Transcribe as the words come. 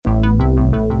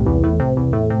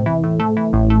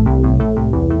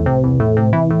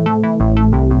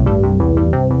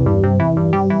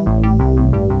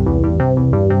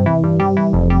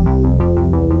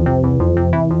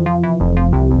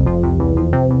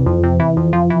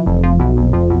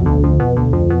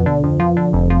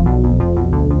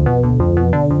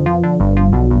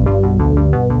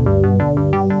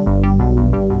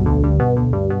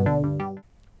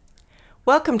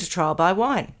Welcome to Trial by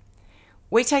Wine.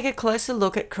 We take a closer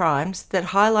look at crimes that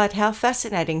highlight how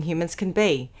fascinating humans can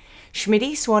be.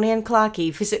 Schmitty, Swanee and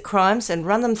Clarky visit crimes and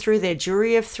run them through their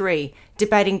jury of three,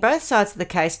 debating both sides of the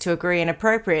case to agree an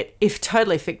appropriate, if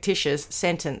totally fictitious,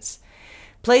 sentence.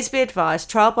 Please be advised,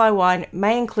 Trial by Wine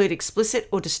may include explicit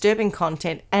or disturbing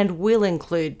content and will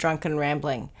include drunken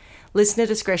rambling. Listener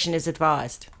discretion is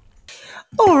advised.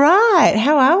 All right,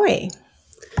 how are we?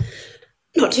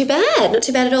 Not too bad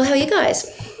at all. How are you guys?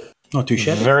 Not too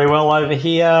shabby. Very well over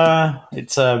here.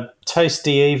 It's a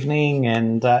toasty evening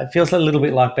and it feels a little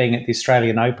bit like being at the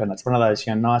Australian Open. It's one of those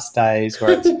nice days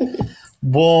where it's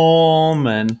warm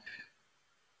and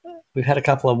we've had a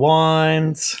couple of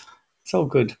wines. It's all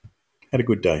good. Had a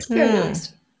good day. Very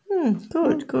nice.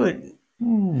 Good.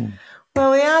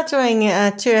 Well, we are doing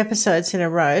 2 episodes in a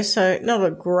row, so not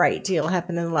a great deal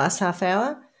happened in the last half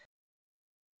hour.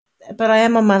 But I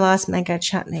am on my last mango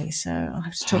chutney, so I'll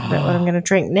have to talk about what I'm going to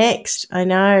drink next. I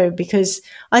know, because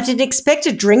I didn't expect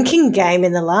a drinking game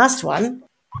in the last one.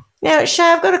 Now, Shay,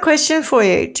 I've got a question for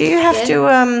you. Do you have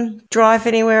to drive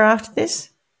anywhere after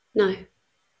this? No.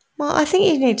 Well, I think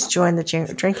you need to join the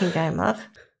drinking game, love.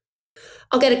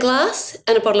 I'll get a glass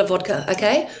and a bottle of vodka,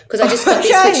 okay? Because I just got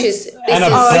this, which is...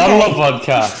 bottle of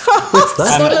vodka. What's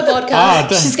that? A bottle of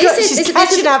vodka. She's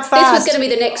catching up fast. This was going to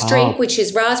be the next drink, which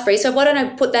is raspberry. So why don't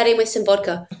I put that in with some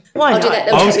vodka? Why not? Do that.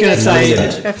 I was going to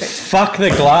say, Perfect. fuck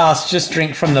the glass, just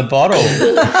drink from the bottle.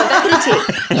 Back in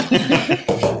a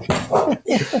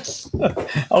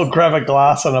tip. I'll grab a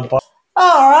glass and a bottle.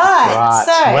 All right.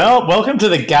 So, well, welcome to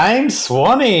the game,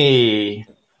 Swanee.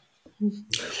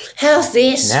 How's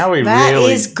this? Now that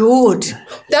is good.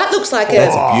 That looks like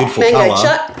That's a beautiful mango colour.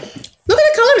 chut. Look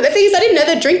at the colour of it. The thing is, I didn't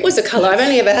know the drink was a colour. I've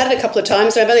only ever had it a couple of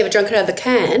times, so I've only ever drunk it out of the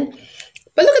can.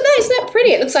 But look at that. Isn't that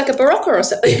pretty? It looks like a Barocca or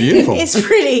something. Beautiful. It's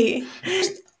pretty.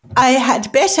 I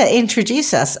had better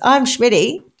introduce us. I'm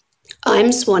Schmitty.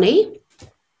 I'm Swanee.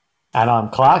 And I'm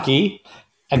Clarky.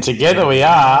 And together we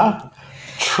are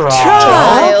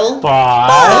Trial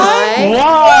by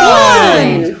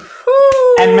Wine.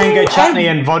 And mango chutney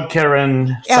and vodka and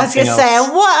something I was going to say, else.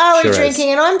 what are we Sure drinking?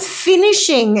 is. And I'm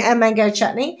finishing a mango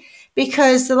chutney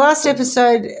because the last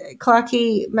episode,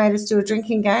 Clarky made us do a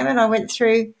drinking game and I went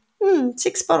through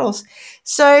 6 bottles.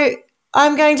 So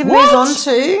I'm going to move on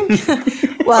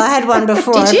to, well, I had one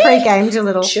before. Did I you? pre-gamed a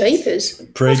little. Jeepers.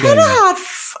 Pre-game.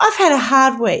 I've had a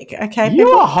hard week, okay? You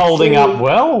are holding up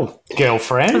well,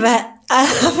 girlfriend.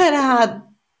 I've had a hard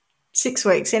 6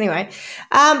 weeks anyway.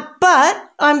 But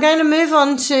I'm going to move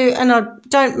on to, and I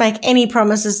don't make any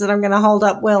promises that I'm going to hold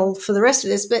up well for the rest of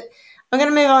this, but I'm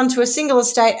going to move on to a single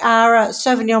estate Ara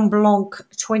Sauvignon Blanc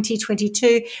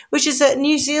 2022, which is a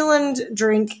New Zealand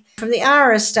drink from the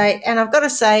Ara estate. And I've got to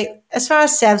say, as far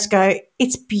as Savs go,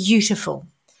 it's beautiful.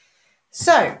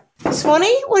 So,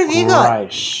 Swanee, what have you got?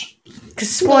 Right.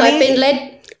 Because Well, Swanee...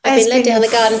 I've been led down the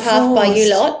garden path by you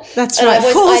lot. That's And right,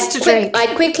 forced to drink. I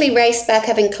quickly raced back,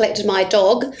 having collected my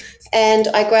dog, and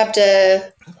I grabbed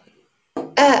a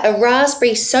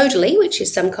raspberry sodally, which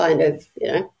is some kind of,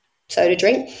 soda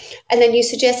drink. And then you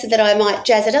suggested that I might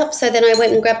jazz it up. So then I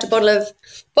went and grabbed a bottle of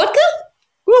vodka.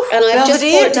 Woo, And I've just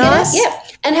poured it together. nice. Yeah.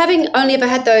 And having only ever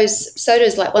had those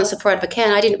sodas like once before out of a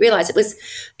can, I didn't realise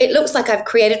it looks like I've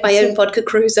created my own vodka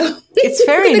cruiser. It's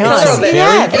very The nice. colour of it.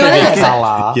 Yeah, And I think it's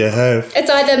Colour. You have. It's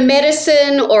either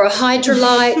medicine or a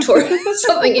hydrolyte or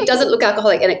something. It doesn't look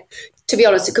alcoholic. And to be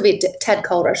honest, it could be a tad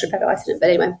colder. I should have ice in it. But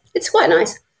anyway, it's quite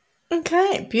nice.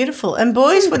 Okay, beautiful. And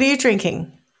boys, what are you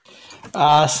drinking?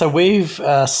 So we've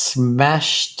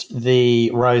smashed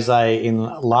the rosé in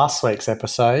last week's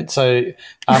episode. So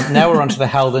now we're on to the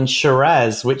Halden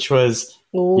Shiraz, which was,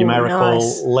 you may recall,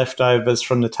 nice. leftovers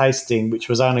from the tasting, which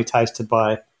was only tasted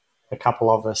by a couple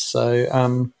of us. So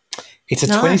it's a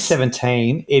Nice.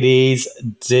 2017. It is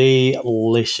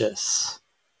delicious.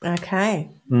 Okay,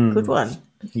 good one.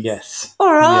 Yes.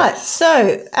 All right, Yes.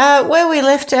 so where we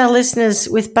left our listeners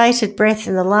with bated breath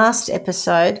in the last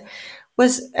episode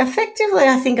was effectively,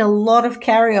 I think, a lot of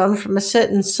carry-on from a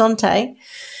certain Sante.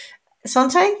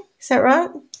 Sante? Is that right?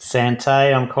 Sante,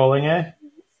 I'm calling her.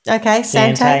 Okay,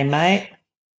 Sante. mate.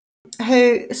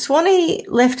 Who Swanee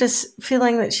left us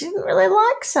feeling that she didn't really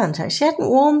like Sante. She hadn't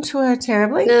warmed to her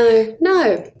terribly.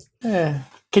 No. Yeah.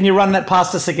 Can you run that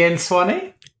past us again,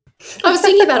 Swanee? I was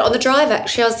thinking about it on the drive,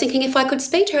 actually. I was thinking if I could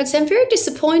speak to her, I'd say, I'm very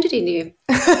disappointed in you.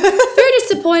 Very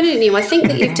disappointed in you. I think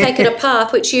that you've taken a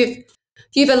path which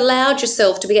you've allowed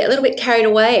yourself to get a little bit carried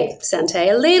away, Sante.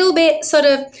 A little bit sort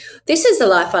of, this is the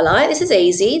life I like. This is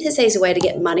easy. This is an easy way to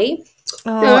get money.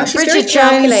 Oh, No, she's very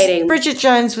calculating. Bridget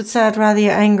Jones would say, I'd rather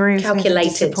you're angry with me than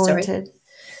Calculated, disappointed.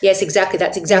 Yes, exactly.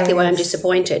 That's exactly why I'm Yes.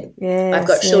 disappointed. Yes, I've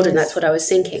got children. yes. That's what I was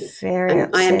thinking. Very And I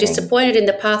am upsetting. disappointed in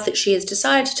the path that she has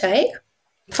decided to take.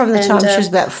 From the time she was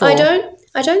about 4.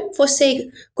 I don't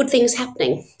foresee good things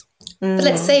happening. But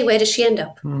let's see, where does she end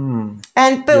up?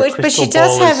 But she crystal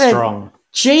does ball is have a strong.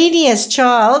 genius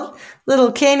child,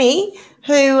 little Kenny,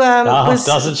 who was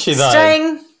doesn't she though?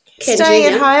 staying at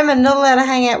Jr. home and not allowed to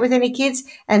hang out with any kids,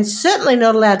 and certainly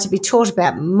not allowed to be taught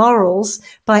about morals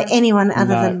by anyone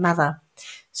other No. than mother.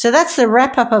 So that's the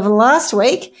wrap up of last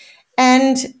week.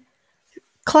 And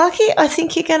Clarky, I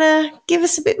think you're going to give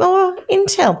us a bit more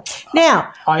intel.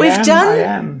 Now, I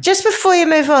am. just before you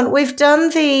move on, we've done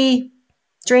the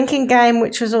drinking game,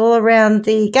 which was all around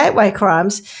the gateway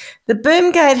crimes. The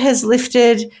boom gate has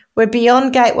lifted. We're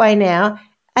beyond gateway now.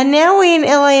 And now we're in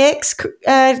LAX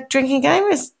drinking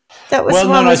game. That was the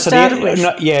one we started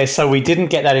with. So we didn't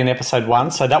get that in episode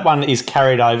 1. So that one is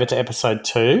carried over to episode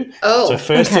 2. Oh, so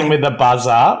first in with the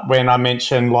buzzer, when I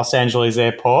mentioned Los Angeles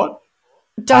Airport.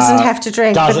 Doesn't have to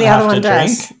drink, but the other one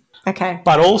does. Okay.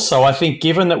 But also, I think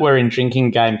given that we're in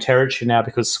drinking game territory now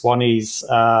because Swanee's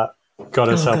got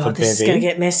herself a bevy. This is going to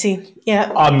get messy.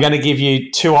 Yeah. I'm going to give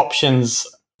you 2 options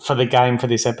for the game for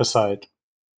this episode.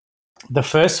 The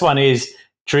first one is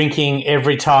drinking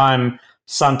every time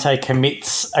Sante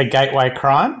commits a gateway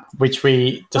crime, which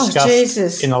we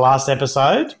discussed in the last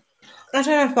episode. I don't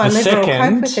know if my liver will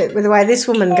cope with it, with the way this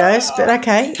woman goes, but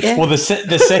okay. Yeah. Well, the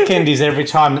second is every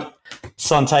time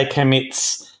Sante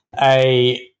commits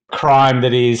a crime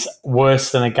that is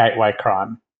worse than a gateway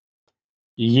crime.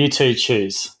 You 2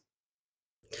 choose.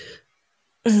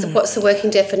 So what's the working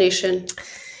definition?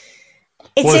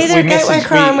 It's either a gateway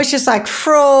crime, which is like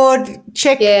fraud,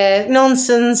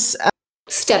 nonsense.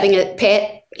 Stabbing a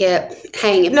pet,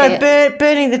 hanging a pet.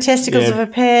 Burning the testicles of a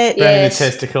pet. Burning the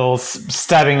testicles,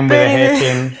 stabbing them with a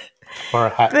hairpin or a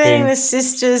hat pin. Burning the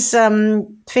sister's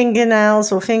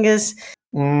fingernails or fingers.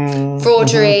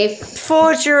 Forgery.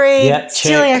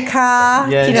 Stealing a car.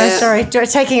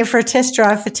 Taking it for a test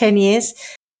drive for 10 years.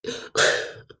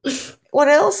 What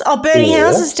else? Burning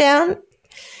houses down.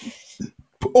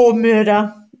 Or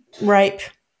murder, rape.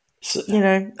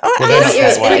 They're not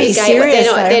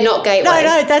gateway.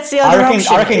 No, that's the other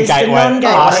option. I reckon gateway.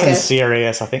 Arson's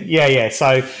serious, I think. Yeah.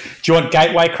 So do you want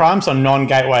gateway crimes or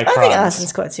non-gateway crimes? I think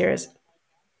arson's quite serious.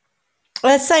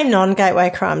 Let's say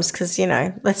non-gateway crimes because,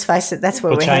 let's face it, that's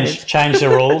where we're headed. Change the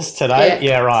rules today?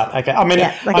 Yeah, right. Okay. I mean,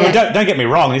 don't get me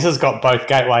wrong. This has got both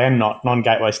gateway and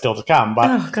non-gateway still to come,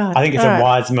 but I think it's a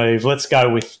wise move. Let's go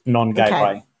with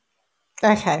non-gateway.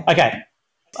 Okay.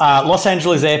 Los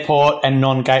Angeles Airport and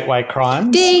non-gateway crimes.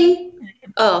 Ding!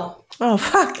 Oh,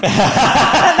 fuck.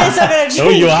 That means I'm going to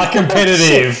drink. You are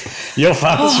competitive. You're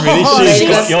fucking She's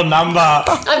got your number.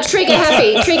 I'm trigger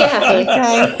happy.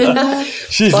 Okay.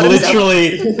 She's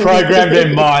literally programmed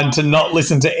her mind to not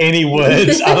listen to any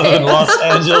words other than Los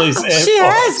Angeles Airport. She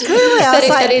has, clearly. I was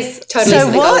like, that is totally so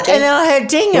what? And then I heard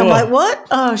ding. I'm like, what?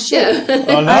 Oh, shit.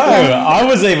 Oh, no. I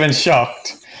was even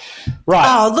shocked. Right.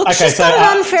 Oh, look, she's got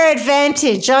an unfair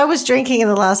advantage. I was drinking in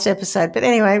the last episode. But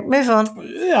anyway, move on.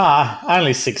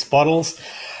 Only 6 bottles.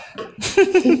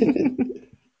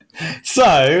 So,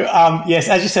 yes,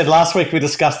 as you said, last week we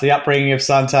discussed the upbringing of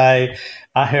Sante,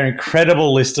 her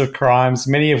incredible list of crimes,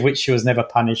 many of which she was never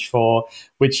punished for,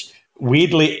 which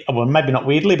weirdly, well, maybe not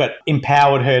weirdly, but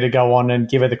empowered her to go on and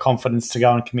give her the confidence to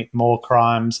go and commit more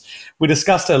crimes. We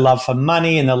discussed her love for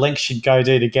money and the lengths she'd go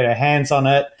to get her hands on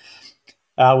it.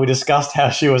 We discussed how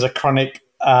she was a chronic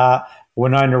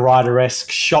Winona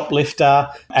Ryder-esque shoplifter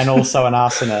and also an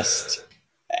arsonist,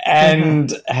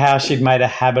 and how she'd made a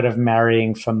habit of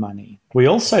marrying for money. We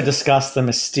also discussed the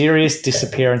mysterious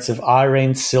disappearance of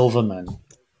Irene Silverman,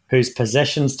 whose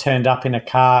possessions turned up in a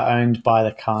car owned by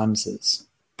the Kimeses.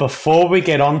 Before we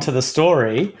get on to the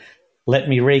story, let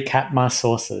me recap my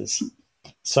sources.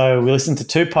 So we listened to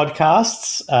 2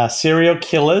 podcasts, Serial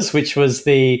Killers, which was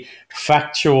the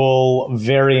factual,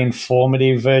 very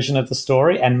informative version of the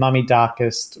story, and Mummy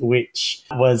Darkest, which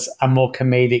was a more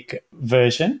comedic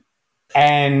version.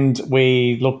 And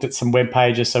we looked at some web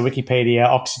pages, so Wikipedia,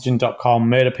 Oxygen.com,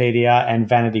 Murderpedia, and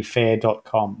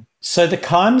VanityFair.com. So the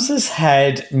Kimeses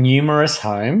had numerous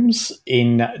homes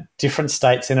in different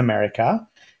states in America,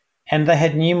 and they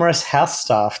had numerous house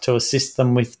staff to assist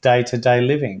them with day-to-day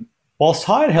living. Whilst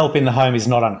hired help in the home is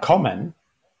not uncommon,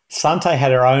 Sante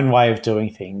had her own way of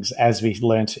doing things, as we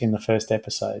learnt in the first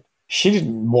episode. She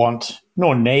didn't want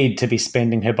nor need to be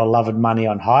spending her beloved money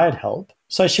on hired help,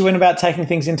 so she went about taking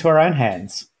things into her own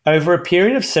hands. Over a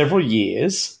period of several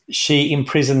years, she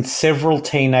imprisoned several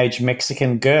teenage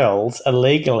Mexican girls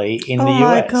illegally in the US.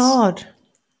 Oh, my God.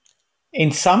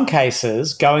 in some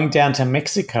cases, going down to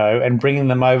Mexico and bringing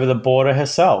them over the border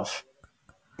herself.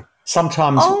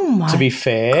 Sometimes, to be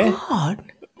fair,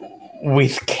 God.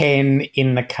 with Ken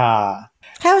in the car.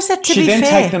 How is that to She'd be then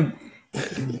fair? take them.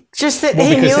 Just that Well,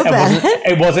 he because knew about it.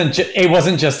 it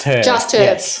wasn't just her. Just her.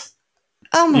 Yes.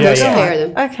 Oh my Yeah, God. yeah. Pair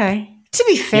of them. Okay. To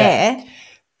be fair.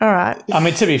 All right. I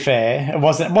mean, to be fair, it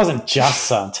wasn't just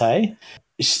Sante.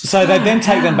 So they'd then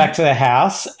take them back to their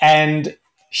house, and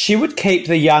she would keep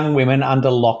the young women under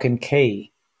lock and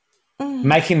key,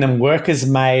 making them work as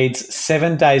maids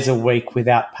 7 days a week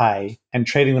without pay and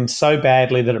treating them so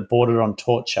badly that it bordered on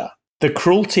torture. The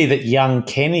cruelty that young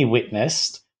Kenny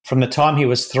witnessed from the time he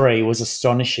was 3 was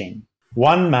astonishing.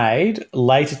 One maid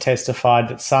later testified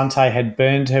that Sante had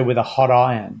burned her with a hot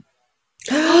iron.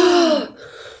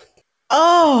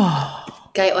 Oh.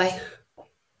 Gateway.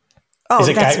 Oh, Is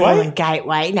it that's Gateway? more than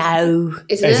Gateway. No.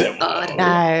 Isn't Is it? it- Oh, I don't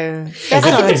know. No. Is That's it,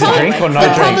 not is it a drink or no The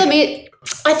drink? problem is,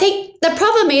 I think the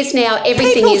problem is now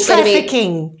everything People is going to be.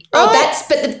 trafficking. Oh, right?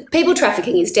 but the people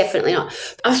trafficking is definitely not.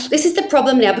 This is the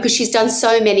problem now because she's done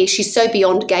so many. She's so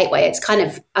beyond Gateway. It's kind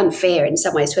of unfair in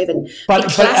some ways to even be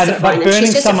classifying But her. burning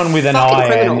She's just someone with an fucking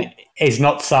iron criminal. is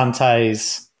not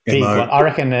Sante's big MO. one. I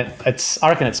reckon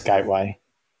it's Gateway.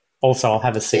 Also, I'll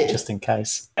have a sip just in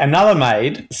case. Another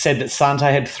maid said that Sante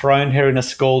had thrown her in a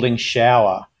scalding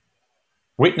shower.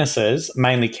 Witnesses,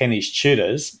 mainly Kenny's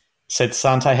tutors, said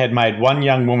Sante had made one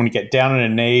young woman get down on her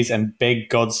knees and beg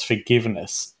God's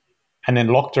forgiveness, and then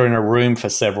locked her in a room for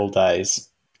several days.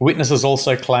 Witnesses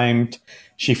also claimed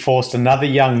she forced another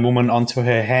young woman onto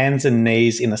her hands and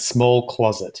knees in a small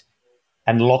closet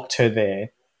and locked her there.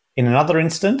 In another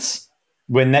instance,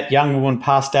 when that young woman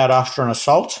passed out after an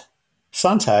assault,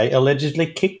 Sante allegedly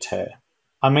kicked her.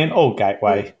 I mean, all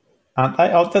Gateway, aren't they?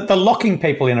 Oh, the locking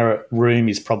people in a room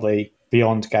is probably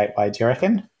beyond Gateway, do you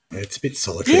reckon? Yeah, it's a bit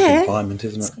solitary Yeah. confinement,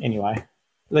 isn't it? Anyway,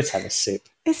 let's have a sip.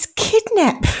 It's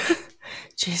kidnap.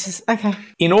 Jesus. Okay.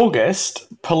 In August,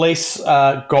 police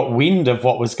got wind of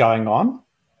what was going on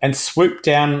and swooped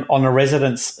down on a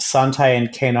residence Sante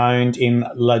and Ken owned in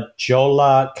La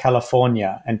Jolla,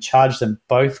 California, and charged them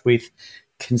both with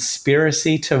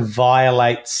conspiracy to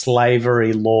violate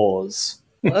slavery laws.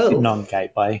 Whoa.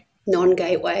 Non-Gateway.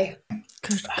 Non-Gateway.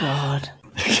 Good God.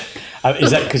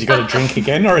 Is that because you got a drink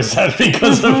again, or is that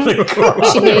because of the crime?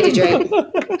 She needed a drink.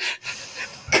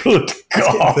 Good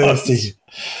God. Thirsty.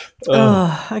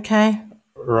 Oh, okay.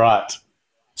 Right.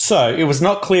 So it was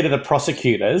not clear to the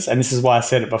prosecutors, and this is why I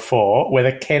said it before,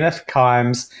 whether Kenneth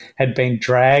Kimes had been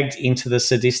dragged into the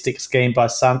sadistic scheme by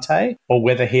Sante or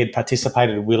whether he had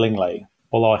participated willingly,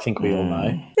 although I think we all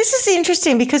know. This is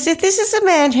interesting because if this is a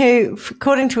man who,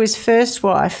 according to his first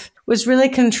wife, was really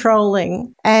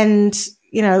controlling and,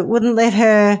 you know, wouldn't let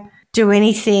her do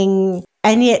anything,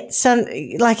 and yet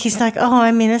he's like, oh,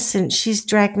 I'm innocent. She's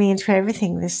dragged me into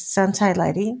everything, this Sante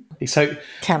lady. So,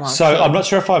 Come on, so Ken. I'm not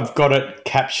sure if I've got it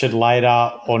captured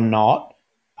later or not.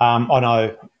 I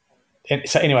know.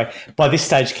 So anyway, by this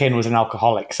stage, Ken was an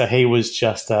alcoholic, so he was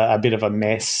just a bit of a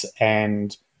mess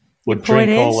and would drink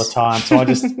all the time. So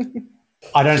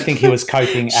I don't think he was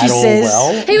coping at all says-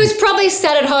 well. He was probably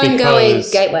sat at home going,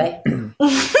 Because- Gateway.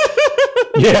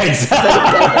 Yeah,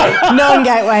 exactly.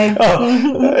 Non-gateway.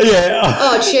 Yeah.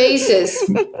 Oh, Jesus.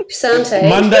 Sante.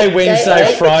 Monday, Wednesday,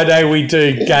 Gateway. Friday we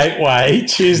do Gateway.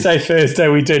 Tuesday, Thursday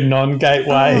we do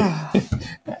non-Gateway.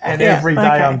 And Yeah, every day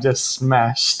okay. I'm just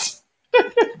smashed.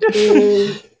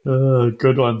 Oh,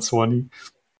 good one, Swanee.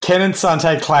 Ken and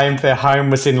Sante claimed their home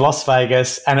was in Las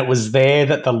Vegas and it was there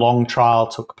that the long trial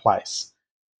took place.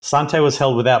 Sante was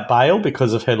held without bail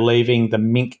because of her leaving the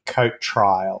mink coat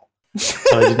trial.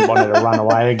 So they didn't want her to run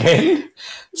away again.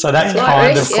 So that's Slight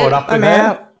kind risk, of caught yeah. up with I'm her.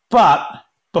 out. But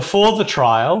before the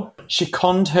trial, she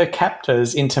conned her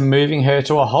captors into moving her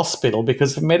to a hospital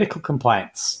because of medical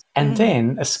complaints and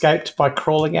then escaped by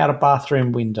crawling out a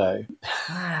bathroom window.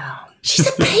 Wow. She's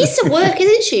a piece of work,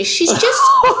 isn't she? She's just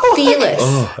fearless.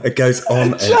 Oh, it goes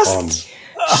on and on.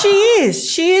 She is.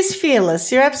 She is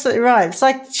fearless. You're absolutely right. It's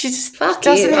like she just Fuck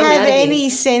doesn't you, I'm have outta here. any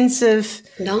sense of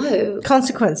No.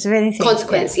 consequence of anything.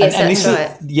 Consequence, yes, And that's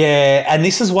this right. and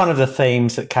this is one of the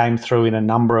themes that came through in a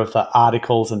number of the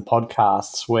articles and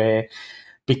podcasts where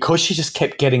because she just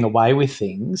kept getting away with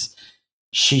things,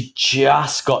 she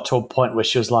just got to a point where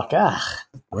she was like, it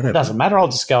Whatever. doesn't matter, I'll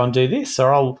just go and do this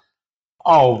or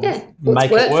I'll Yeah. make What's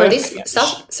it worked work.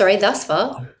 for thus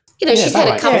far. You know, Yeah, she's had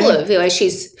a right. couple of where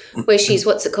she's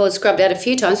what's it called, scrubbed out a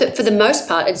few times, but for the most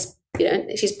part, it's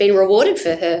she's been rewarded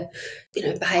for her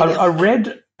behaviour. I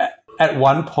read at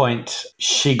one point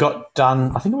she got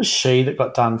done, I think it was she that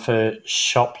got done for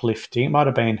shoplifting. It might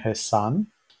have been her son.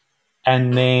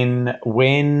 And then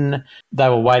when they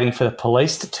were waiting for the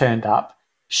police to turn up,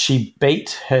 she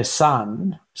beat her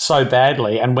son so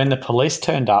badly. And when the police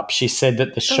turned up, she said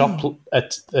that the shop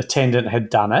attendant had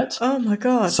done it. Oh, my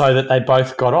God. So that they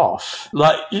both got off.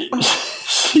 Like,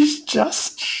 she's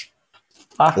just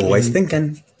fucking... Always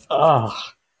thinking. Oh,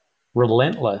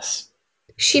 relentless.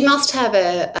 She must have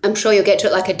I'm sure you'll get to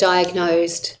it like a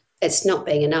diagnosed, it's not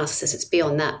being a narcissist, it's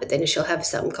beyond that, but then she'll have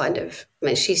some kind of, I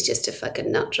mean, she's just a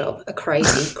fucking nut job, a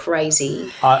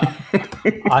crazy.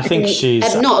 I think she's...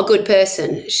 And not a good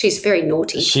person. She's very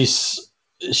naughty. She's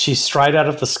straight out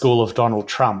of the school of Donald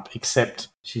Trump, except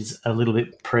she's a little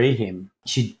bit pre him.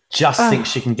 She just thinks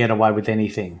she can get away with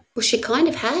anything. Well, she kind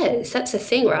of has. That's the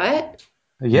thing, right?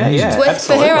 Yeah, It's worth,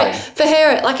 absolutely. for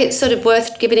her, like it's sort of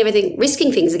worth giving everything,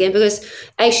 risking things again because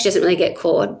A, she doesn't really get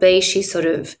caught. B, she's sort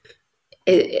of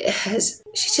she's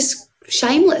just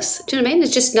shameless. Do you know what I mean?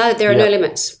 There's just there are no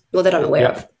limits. Well, that I'm aware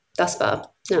of thus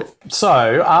far. No.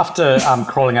 So after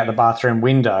crawling out the bathroom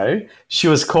window, she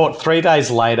was caught 3 days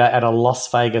later at a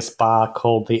Las Vegas bar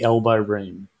called the Elbow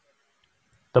Room.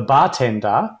 The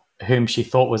bartender, whom she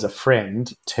thought was a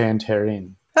friend, turned her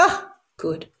in.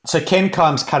 Good. So Ken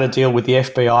Kimes cut a deal with the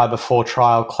FBI before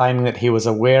trial, claiming that he was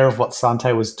aware of what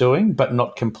Sante was doing but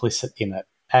not complicit in it.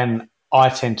 And I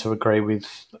tend to agree with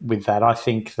that. I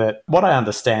think that what I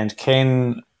understand,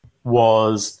 Ken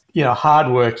was,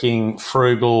 hardworking,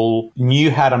 frugal, knew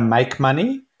how to make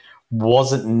money,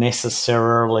 wasn't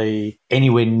necessarily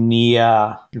anywhere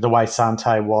near the way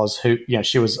Sante was, who,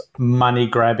 she was money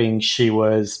grabbing. She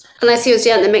was... Unless he was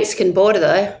down at the Mexican border,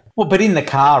 though. Well, but in the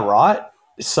car, right?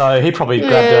 So he probably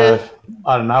grabbed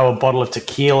a bottle of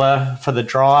tequila for the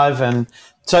drive. And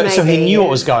so he knew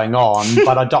what was going on,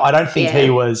 but I don't think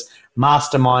he was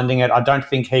masterminding it. I don't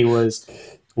think he was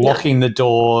locking the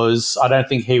doors. I don't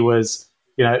think he was,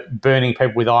 burning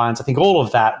people with irons. I think all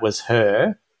of that was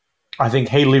her. I think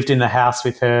he lived in the house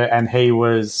with her and he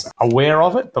was aware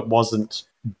of it but wasn't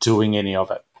doing any of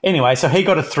it. Anyway, so he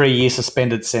got a 3-year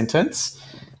suspended sentence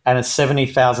and a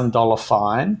 $70,000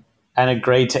 fine and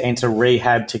agreed to enter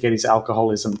rehab to get his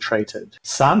alcoholism treated.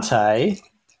 Sante,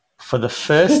 for the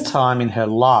first time in her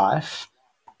life,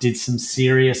 did some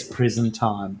serious prison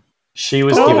time. She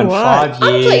was given 5 years.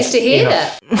 I'm pleased to hear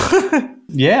that.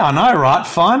 Yeah, I know, right?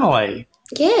 Finally.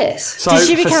 Yes. So did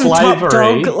she become slavery,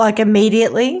 top dog, like,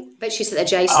 immediately? But she's at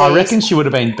the JC. I reckon she would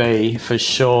have been B for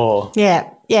sure. Yeah.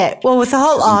 Well, with the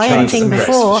whole iron thing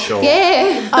before, Sure.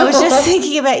 Yeah. I was just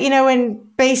thinking about, when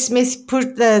B. Smith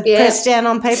put the press down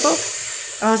on people.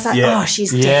 I was like,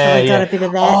 she's definitely got a bit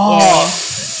of that.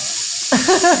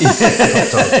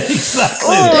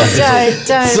 Exactly.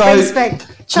 Don't brings back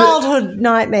childhood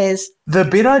nightmares. The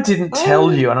bit I didn't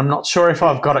tell you, and I'm not sure if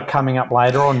I've got it coming up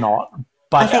later or not,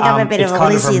 but I think I'm a bit it's of a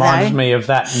kind Lizzie, of reminds though. me of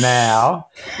that now.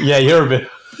 Yeah, you're a bit.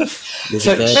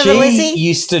 So Lizzie?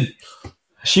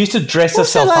 she used to dress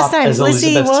What's her herself last up name? as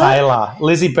Lizzie Elizabeth what? Taylor.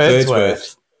 Lizzie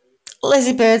Birdsworth.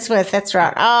 Lizzie Birdsworth, that's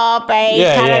right. Oh, B,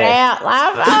 Yeah, cut it yeah. out,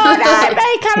 love. Oh, no, B,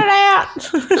 cut it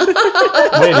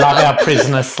out. We love our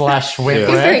prisoner / Wentworth.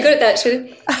 You're very good at that,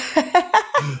 Shirley.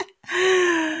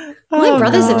 My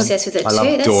brother's obsessed with it I too. love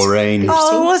That's Doreen.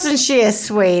 Oh, wasn't she a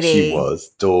sweetie? She was.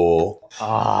 Dor.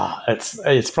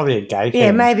 It's probably a gay thing.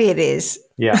 Yeah, maybe it is.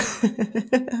 Yeah.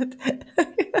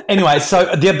 Anyway,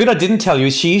 so the bit I didn't tell you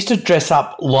is she used to dress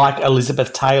up like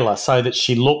Elizabeth Taylor so that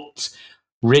she looked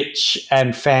rich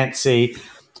and fancy,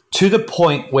 to the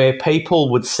point where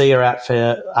people would see her out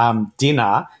for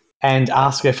dinner and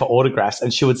ask her for autographs,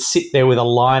 and she would sit there with a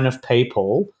line of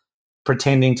people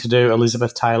pretending to do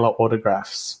Elizabeth Taylor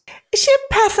autographs. Is she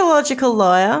a pathological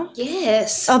lawyer,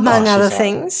 yes. among other she's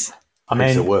things? I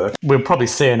Piece mean, of work. we'll probably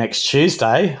see her next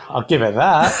Tuesday. I'll give her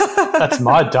that. That's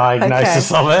my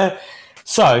diagnosis of her.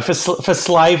 So for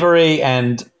slavery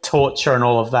and torture and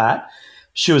all of that,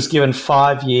 she was given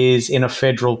 5 years in a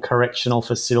federal correctional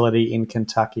facility in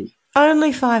Kentucky.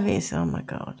 Only 5 years. Oh, my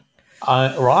God.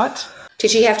 Right?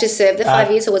 Did she have to serve the 5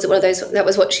 years, or was it one of those? That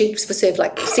was what she was served,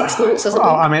 like 6 months or something.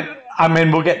 Oh, I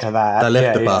mean, we'll get to that. They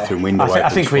left the bathroom window I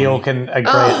open think we all can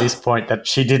agree at this point that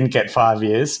she didn't get 5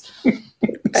 years.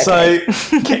 So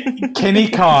Kenny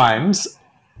Kimes,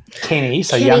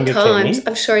 younger Kimes. Kenny,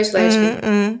 I'm sure he's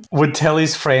related. would tell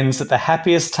his friends that the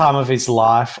happiest time of his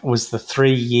life was the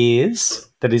 3 years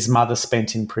that his mother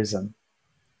spent in prison,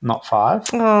 not 5.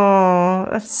 Oh,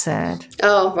 that's sad.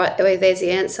 Oh, right. Well, there's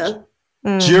the answer.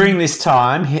 During this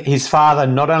time, his father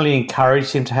not only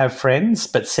encouraged him to have friends,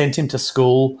 but sent him to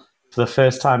school for the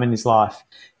first time in his life.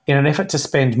 In an effort to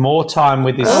spend more time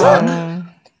with his son,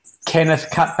 Kenneth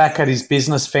cut back at his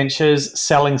business ventures,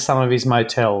 selling some of his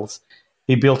motels.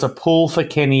 He built a pool for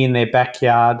Kenny in their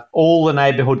backyard. All the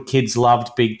neighbourhood kids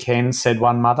loved Big Ken, said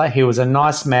one mother. He was a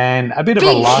nice man, a bit of a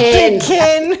Big lush. Ken. Big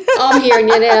Ken. I'm hearing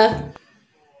you now.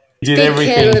 He did Big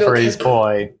everything Ken, little for his Ken.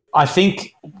 boy. I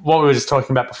think what we were just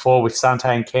talking about before with Sante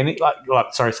and Kenny,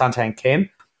 Sante and Ken,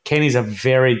 Kenny's a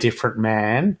very different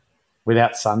man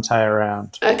without Sante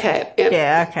around. Okay. Yep.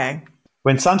 Yeah, okay.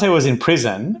 When Sante was in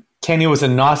prison, Kenny was a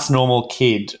nice, normal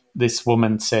kid, this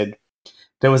woman said.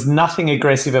 There was nothing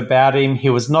aggressive about him.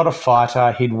 He was not a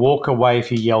fighter. He'd walk away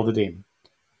if you yelled at him.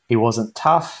 He wasn't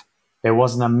tough. There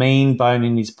wasn't a mean bone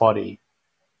in his body.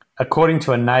 According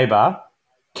to a neighbour,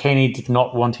 Kenny did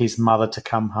not want his mother to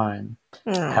come home.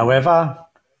 However,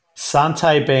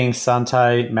 Sante, being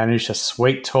Sante, managed to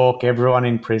sweet-talk everyone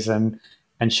in prison,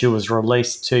 and she was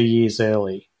released 2 years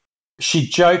early. She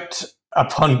joked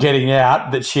upon getting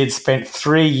out that she had spent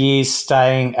 3 years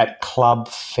staying at Club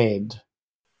Fed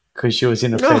because she was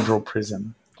in a federal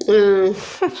prison.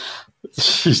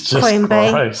 She's just Queen bee.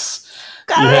 gross.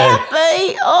 Go out,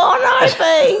 B. Oh, no,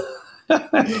 B.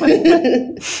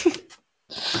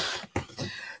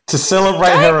 To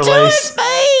celebrate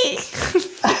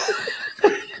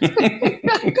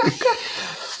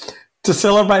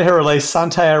her release,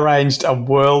 Sante arranged a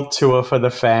world tour for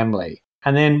the family.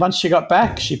 And then once she got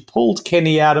back, she pulled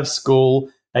Kenny out of school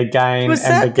again Was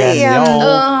and that began the, the old...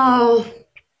 Oh,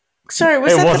 Sorry,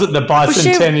 was It that wasn't the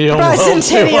bicentennial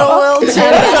Bicentennial World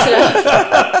Tour?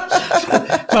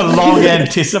 the long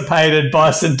anticipated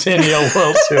bicentennial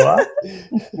world tour.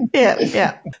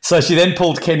 Yeah. So she then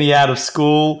pulled Kenny out of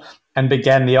school and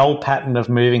began the old pattern of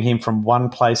moving him from one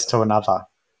place to another.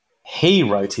 He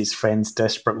wrote his friends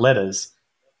desperate letters.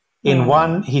 In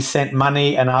one, he sent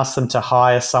money and asked them to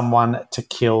hire someone to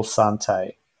kill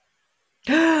Sante.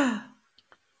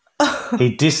 He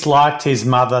disliked his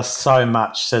mother so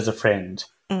much, says a friend.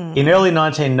 In early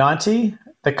 1990,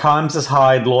 the Kimeses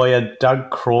hired lawyer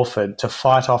Doug Crawford to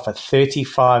fight off a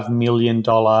 $35 million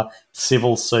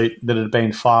civil suit that had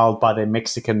been filed by their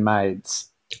Mexican maids.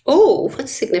 Oh,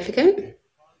 that's significant.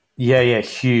 Yeah,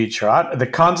 huge, right? The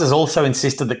Kimeses also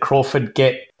insisted that Crawford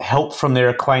get help from their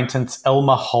acquaintance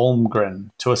Elmer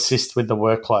Holmgren to assist with the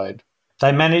workload.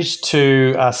 They managed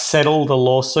to settle the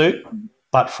lawsuit,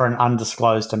 but for an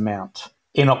undisclosed amount.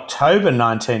 In October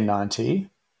 1990,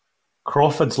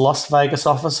 Crawford's Las Vegas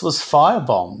office was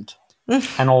firebombed.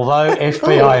 And although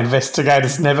FBI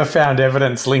investigators never found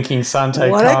evidence linking Sante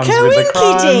What a Kimes with the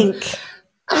crime, coinky-dink.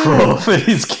 Crawford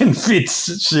is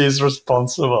convinced she is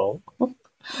responsible.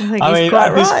 I mean,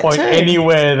 at this point, too.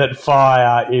 anywhere that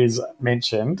fire is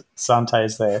mentioned, Sante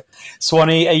is there.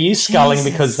 Swanee, are you sculling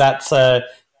because that's a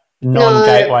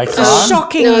non-gateway It's crime? a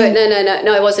shocking.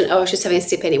 No, it wasn't. I was just having a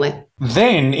sip anyway.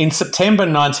 Then, in September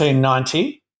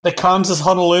 1990, the Kimes'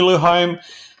 Honolulu home,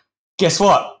 guess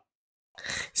what?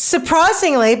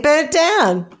 Surprisingly burnt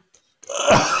down.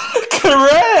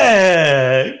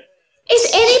 Correct!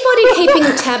 Is anybody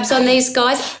keeping tabs on these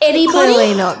guys? Anybody?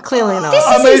 Clearly not. This is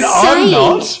I mean, insane.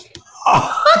 I'm not.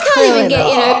 I can't even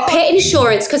get, pet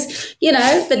insurance because,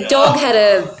 the dog had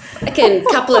a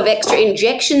couple of extra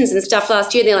injections and stuff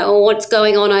last year. They're like, oh, what's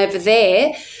going on over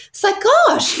there? It's like,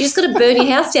 gosh, you just got to burn your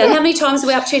house down. How many times are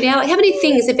we up to now? Like, how many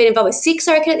things have been involved with? 6,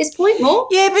 I reckon, at this point? More?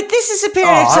 Yeah, but this is a period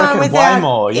of I time reckon way without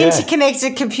more, yeah.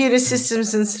 interconnected computer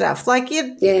systems and stuff. Like,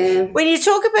 Yeah. when you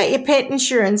talk about your pet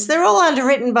insurance, they're all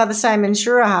underwritten by the same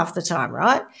insurer half the time,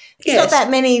 right? It's not Yes. that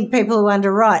many people who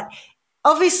underwrite.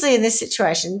 Obviously, in this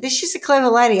situation, she's a clever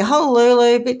lady.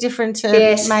 Honolulu, a bit different to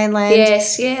mainland.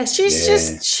 Yes.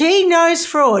 She knows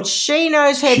fraud. She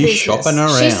knows her She's business. shopping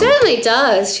around. She certainly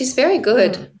does. She's very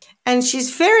good. And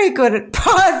she's very good at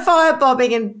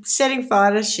firebombing and setting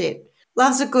fire to shit.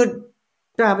 Loves a good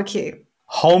barbecue.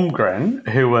 Holmgren,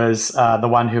 who was the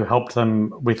one who helped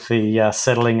them with the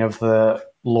settling of the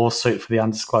lawsuit for the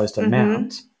undisclosed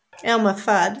amount. Elmer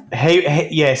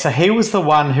Fudd. So he was the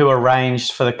one who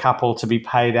arranged for the couple to be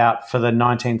paid out for the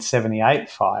 1978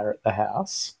 fire at the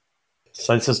house.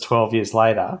 So this is 12 years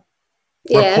later.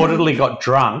 Yeah. Reportedly got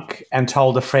drunk and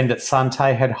told a friend that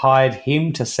Sante had hired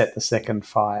him to set the second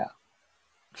fire.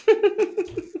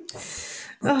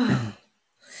 Can't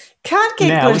get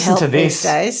Now, good listen help to these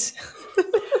this. days.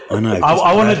 I know.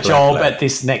 I want a job at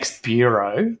this next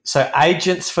bureau. So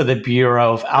agents for the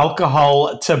Bureau of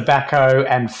Alcohol, Tobacco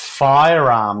and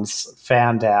Firearms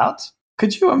found out.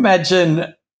 Could you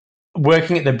imagine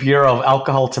working at the Bureau of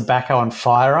Alcohol, Tobacco and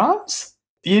Firearms?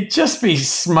 You'd just be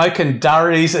smoking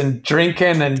durries and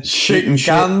drinking and shooting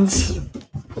guns.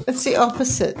 It's the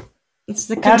opposite. It's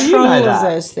the How do you control know of that?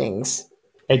 those things.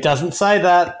 It doesn't say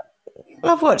that.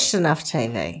 I've watched enough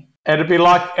TV. It'd be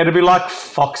like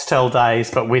Foxtel days,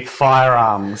 but with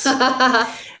firearms.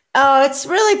 Oh, it's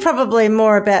really probably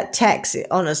more about tax,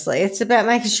 honestly. It's about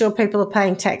making sure people are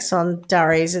paying tax on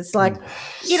durries. It's like,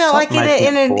 Stop like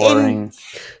making it boring.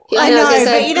 Yeah, I was know, gonna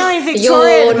say, but in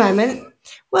Victoria at the yawn. moment.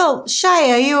 Well,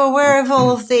 Shay, are you aware of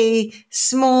all of the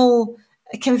small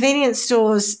convenience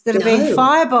stores that are being No.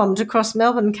 firebombed across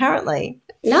Melbourne currently?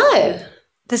 No.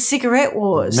 The cigarette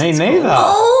wars. Me it's neither. called.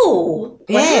 Oh.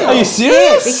 Yeah. Wow. Are you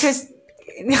serious? Yeah, because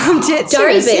I'm dead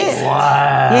Durry serious. beef. Yeah.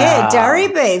 Wow. Yeah, durry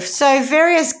beef. So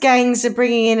various gangs are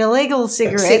bringing in illegal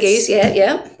cigarettes. Ciggies,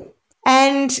 yeah.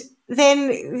 And then,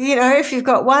 if you've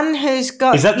got one who's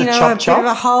got, Is that the a chop bit of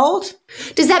a hold,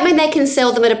 Does that mean they can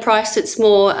sell them at a price that's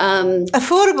more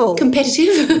affordable.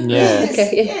 competitive? Yeah.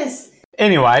 Okay, yeah. Yes.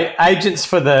 Anyway, agents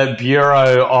for the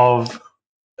Bureau of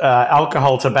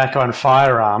Alcohol, Tobacco and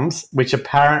Firearms, which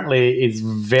apparently is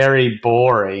very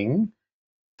boring,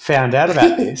 found out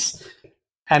about this,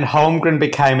 and Holmgren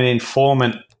became an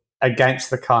informant against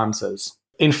the Kymses.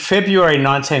 In February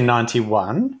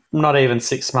 1991, not even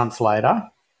 6 months later,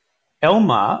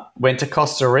 Elmer went to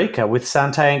Costa Rica with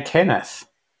Sante and Kenneth.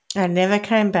 I never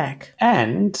came back.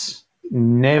 And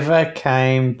never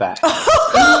came back.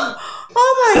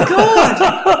 Oh, my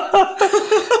God.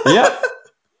 Yep.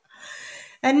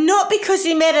 And not because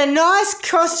he met a nice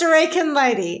Costa Rican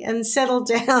lady and settled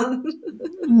down.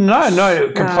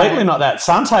 No, completely not that.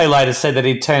 Sante later said that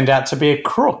he'd turned out to be a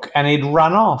crook and he'd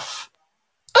run off.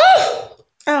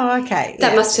 Oh, okay.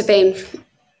 That must have been Through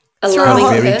alarming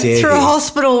for Very her. dear. through a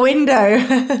hospital window.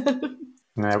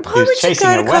 No, he Why was would you chasing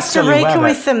go a to Costa westerly Rica rabbit.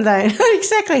 with them, though?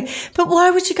 Exactly. But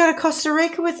why would you go to Costa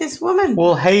Rica with this woman?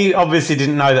 Well, he obviously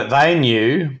didn't know that they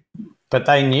knew, but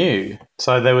they knew.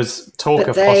 So there was talk But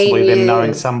of they possibly them knew.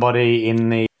 knowing somebody in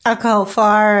the... Alcohol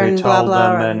fire Who and blah, told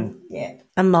blah. them And, yeah,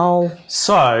 a mole.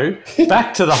 So,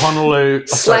 back to the Honolulu...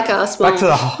 Slack-ass Back to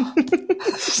mole.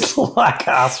 the...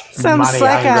 slack-ass Some money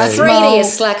slack-ass hungry 3D Mole.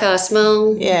 is slack-ass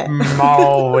mole. Yeah.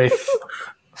 mole with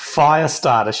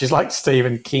Firestarter. She's like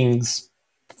Stephen King's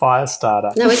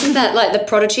Firestarter. No, isn't that like The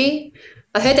Prodigy?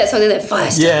 I heard that song the other day,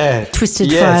 Firestarter. Yeah.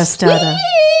 Twisted Yes. fire starter.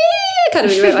 I can't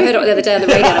even remember. I heard it the other day on the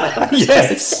radio. And I'm like, oh,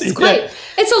 Yes. it's quite.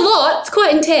 It's a lot. It's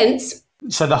quite intense.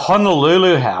 So the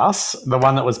Honolulu house, the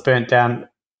one that was burnt down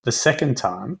the second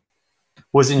time,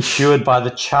 was insured by the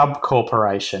Chubb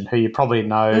Corporation, who you probably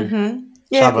know.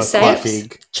 Yeah, Chubb the are quite safes.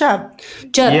 big. Chubb.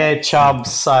 Yeah, Chubb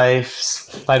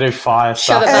safes. They do fire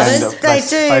stuff. Chubb and above They do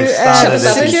started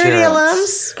as security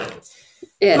insurance. alarms.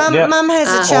 Yeah. Yep. Mum has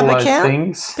a Chubb All those account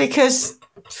things. because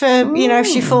for if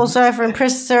she falls over and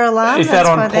presses her alarm. Is that that's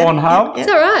on why they're- Pornhub? Is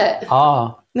that right?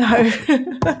 Ah, No.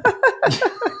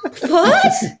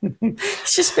 What?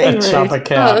 It's just a being Chubb rude.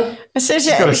 account. Oh, I said she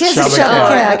got a has a Chubb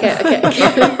Chubb account. account.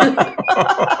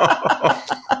 okay.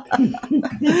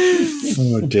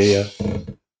 Oh, dear.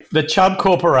 The Chubb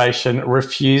Corporation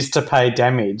refused to pay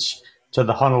damage to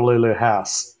the Honolulu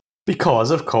house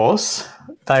because, of course,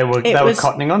 they were was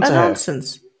cottoning onto a her.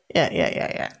 nonsense.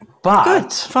 Yeah. But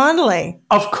Good. Finally.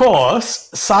 of course,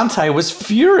 Sante was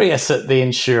furious at the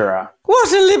insurer.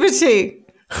 What a liberty.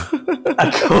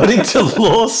 According to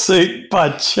lawsuit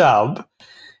by Chubb,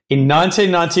 in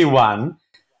 1991,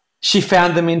 she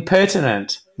found them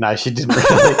impertinent. No, she didn't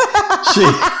really.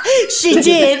 She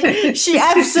did. She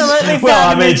absolutely found Well,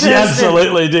 I him mean, in she person.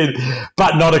 absolutely did,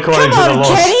 but not according Come to the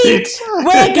on, Kenny. lawsuit.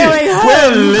 We're going home.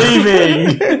 We're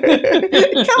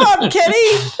leaving. Come on,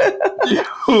 Kenny.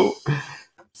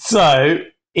 So,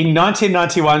 in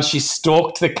 1991, she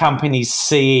stalked the company's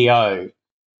CEO.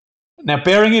 Now,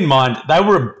 bearing in mind, they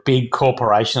were a big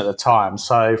corporation at the time,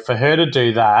 so for her to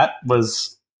do that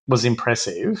was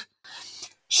impressive.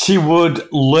 She would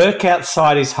lurk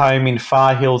outside his home in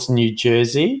Far Hills, New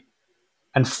Jersey,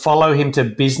 and follow him to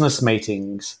business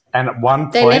meetings. And at one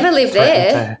point, They never live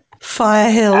threatened there. Fire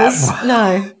Hills.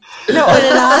 No. Not when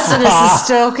an arsonist is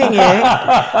stalking you.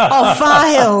 Oh, Far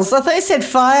Hills. I thought you said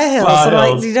Fire Hills. Fire I'm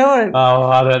Hills. like, you don't.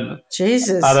 Oh,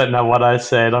 Jesus. I don't know what I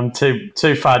said. I'm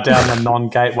too far down the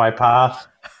non-gateway path.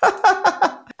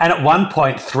 And at one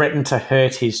point, threatened to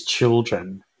hurt his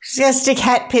children. She's going to stick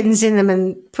hat pins in them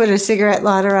and put a cigarette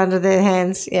lighter under their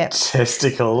hands. Yeah.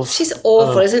 Testicles. She's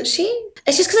awful, isn't she?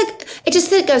 It's just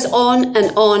because it goes on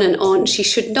and on and on. She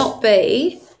should not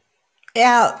be.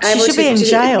 Out. She able should to be in do-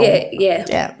 jail. Yeah.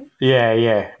 Yeah.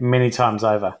 Yeah, many times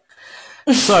over.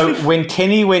 So when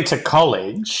Kenny went to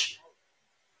college,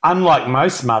 unlike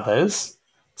most mothers,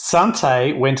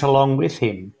 Sante went along with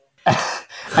him.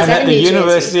 And that at in the New Jersey?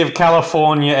 University of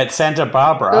California at Santa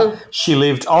Barbara, she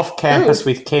lived off campus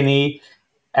with Kenny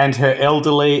and her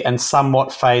elderly and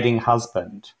somewhat fading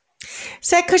husband. Is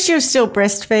that because she was still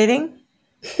breastfeeding?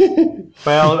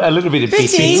 Well, a little bit of bitty.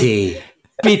 Tea.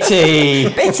 Bitty.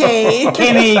 Betty.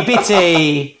 Kenny,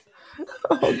 bitty.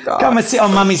 Oh, God. Come and sit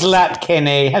on Mummy's lap,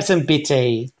 Kenny. Have some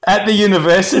bitty. At the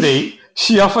university,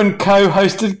 she often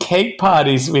co-hosted cake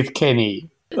parties with Kenny.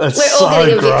 That's We're all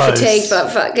getting a bit gross. fatigued by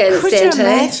fucking Could you Sante.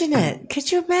 imagine it?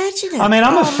 Could you imagine it? I mean,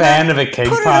 I'm a fan Mum, of a cake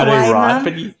put it party, away, right?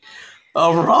 Mum. But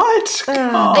all right.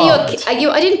 Are you?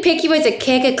 I didn't pick you as a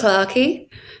kegger, Clarky.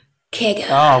 Kegger.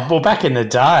 Oh, well, back in the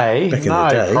day, Back in no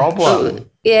the day. problem.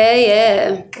 Yeah,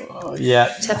 yeah.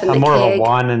 Yeah, Tapping I'm the more of a keg.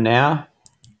 whiner now.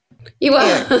 You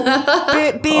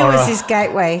are. Beer was his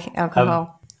gateway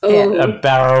alcohol. Ooh. A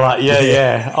barrel,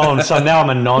 yeah. Oh, and so now I'm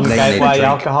a non-gateway drink.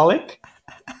 alcoholic?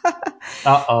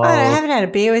 Uh-oh. I haven't had a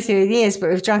beer with you in years, but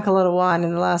we've drunk a lot of wine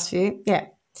in the last few. Yeah.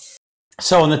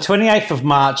 So on the 28th of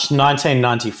March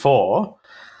 1994,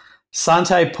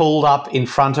 Sante pulled up in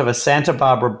front of a Santa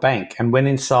Barbara bank and went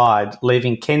inside,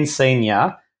 leaving Ken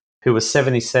Sr., who was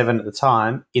 77 at the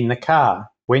time, in the car.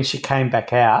 When she came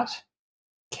back out,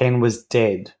 Ken was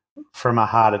dead from a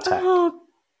heart attack.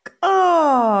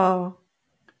 Oh.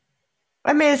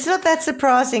 I mean, it's not that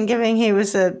surprising given he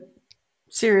was a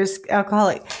serious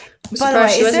alcoholic. By the way,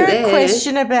 surprised she is there wasn't a there.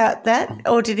 question about that,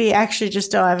 or did he actually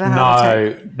just die of a heart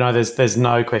attack? No, there's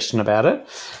no question about it.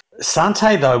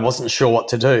 Sante, though, wasn't sure what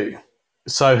to do.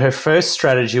 So her first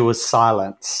strategy was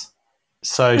silence.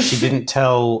 So she didn't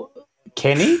tell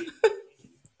Kenny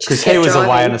because he kept was away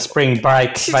driving. on a spring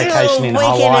break She did a vacation in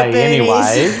little weekend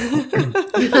Hawaii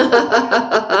at anyway.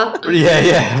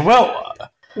 Yeah. Well,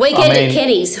 Weekend I mean- at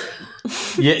Kenny's.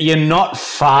 you're not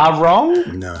far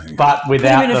wrong, No. but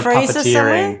without in a the freezer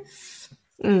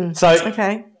puppeteering. So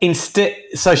Okay.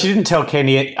 so she didn't tell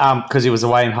Kenny because he was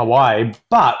away in Hawaii.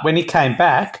 But when he came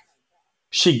back,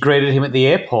 she greeted him at the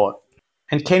airport,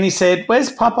 and Kenny said,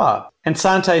 "Where's Papa?" And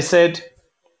Sante said,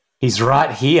 "He's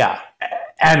right here,"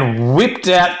 and whipped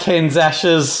out Ken's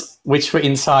ashes, which were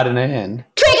inside an urn.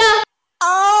 Trigger!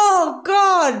 Oh,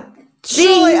 God.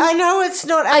 Surely, I know it's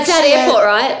not It's actually at airport,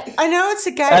 right? I know it's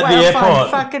a gateway. At the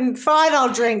I'll airport. fine,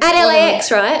 I'll drink. At whatever.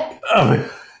 LAX, right?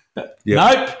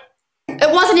 Nope. It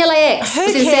wasn't LAX. Who It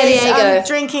was in cares? San Diego. I'm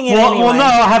drinking it Well, anyway. well, no,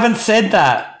 I haven't said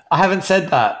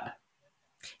that.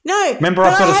 No, Remember,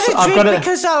 but I've got I a- had a I've drink got a-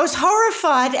 because I was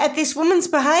horrified at this woman's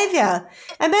behaviour.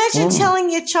 Imagine telling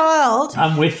your child,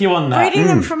 I'm with you on that. greeting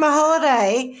them from a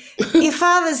holiday, your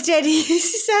father's dead, here's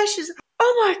his ashes.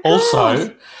 Oh my God.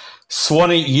 Also,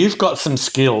 Swanee, you've got some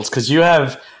skills because you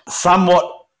have somewhat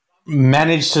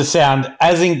managed to sound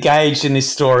as engaged in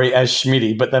this story as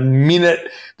Schmitty, but the minute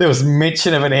there was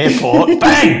mention of an airport,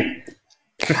 bang!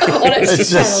 It's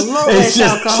just a lot less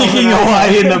alcohol ticking than I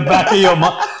away in the back of your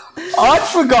mind. I'd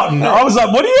forgotten. I was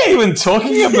like, what are you even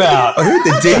talking about? I heard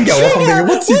the ding go off. I'm thinking,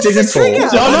 what's he digging for? Trigger?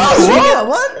 I know,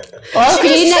 What? You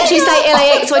didn't actually say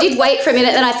LAX, so I did wait for a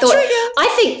minute. Then I thought,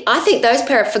 I think those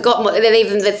pair have forgotten what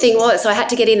even the thing was, so I had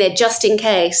to get in there just in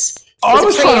case. I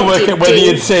was trying to work out whether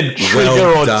you'd you'd said trigger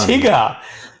Well or done. Tigger.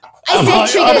 I said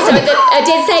trigger, so I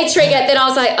did say trigger. Then I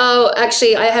was like, oh,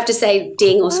 actually, I have to say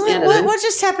ding or something. I don't know. What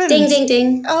just happened? Ding, ding,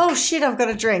 ding. Oh shit! I've got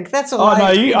a drink. That's all. Oh,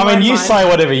 no, you mind. say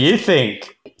whatever you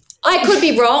think. I could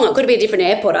be wrong. It could be a different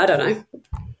airport. I don't know.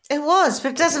 It was, but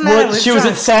it doesn't matter. Well, she was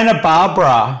at Santa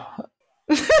Barbara.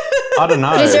 I don't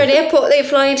know. But is there an airport that you're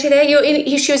flying to there?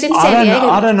 She was in San Diego.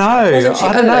 I don't know. Wasn't she?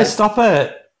 I don't know. Stop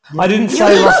it. I didn't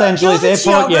say Los Angeles You're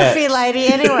the Airport geography yet. lady,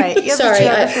 anyway. You're Sorry, the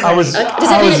geography I was, Does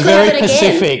that mean it could very happen again?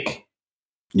 Pacific.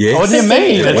 Yes. What do you mean?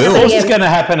 Pacific. Of Will. course it's going to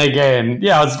happen again.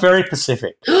 Yeah, I was very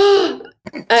Pacific.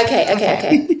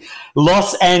 Okay.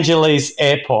 Los Angeles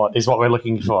Airport is what we're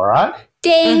looking for, right?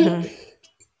 Ding.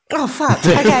 Oh fuck!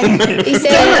 Okay. He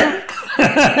said,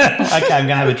 Okay, I'm going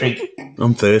to have a drink.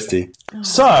 I'm thirsty.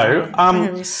 So,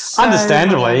 So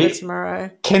understandably, hungover tomorrow.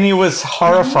 Kenny was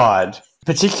horrified,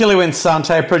 particularly when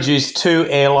Sante produced 2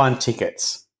 airline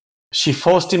tickets. She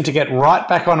forced him to get right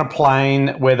back on a plane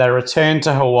where they returned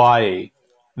to Hawaii.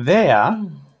 There,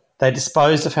 they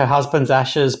disposed of her husband's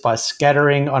ashes by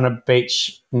scattering on a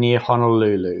beach near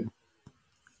Honolulu.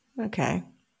 Okay,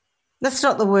 that's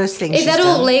not the worst thing. is she's that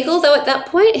all done. legal though? At that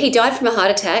point, he died from a heart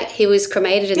attack. He was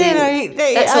cremated, and Yeah, then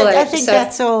no, that's all. I think so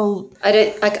that's all. I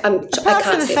don't. I Apart from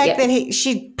can't the see. fact Yeah. that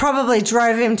she probably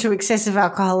drove him to excessive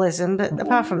alcoholism, but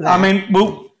apart from that, I mean,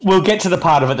 we'll get to the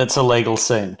part of it that's illegal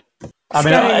soon. I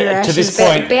mean, Scattering your to this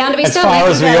ashes. point, Bound to be as something. far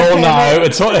as we Yeah, all okay, know,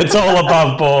 it's all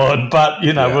above board, but,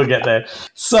 we'll get there.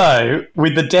 So,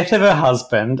 with the death of her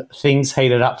husband, things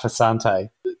heated up for Sante.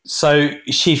 So,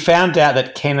 she found out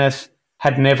that Kenneth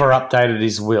had never updated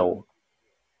his will.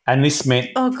 And this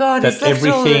meant oh god, that he's left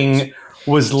all the- everything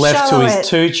was left Show to it. his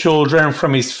 2 children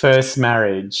from his first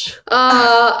marriage.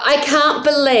 I can't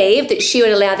believe that she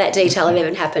would allow that detail of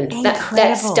even happened. That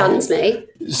Incredible. stuns me.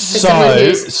 For someone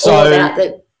who's all about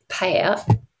the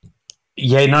payout.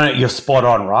 Yeah, no, you're spot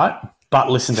on, right? But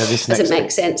listen to this next Doesn't bit.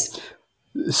 make sense.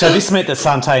 So this meant that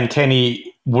Sante and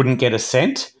Kenny wouldn't get a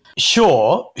cent.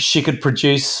 Sure, she could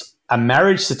produce a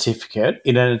marriage certificate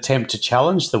in an attempt to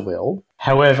challenge the will.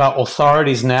 However,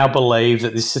 authorities now believe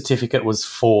that this certificate was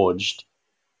forged,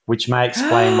 which may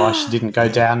explain why she didn't go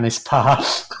down this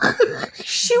path.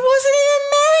 She wasn't even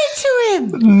married to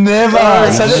him.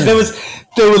 Never. So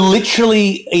there were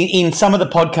literally in some of the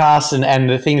podcasts and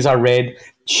the things I read,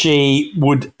 she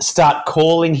would start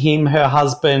calling him her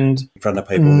husband In front of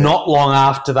people. not long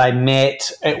after they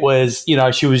met. It was,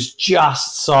 she was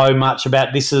just so much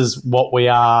about this is what we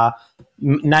are.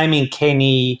 Naming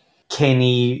Kenny,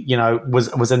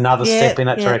 was another step in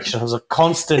that direction. It was a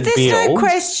constant But there's build. no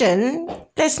question.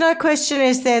 There's no question,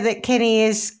 is there, that Kenny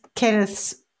is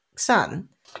Kenneth's son?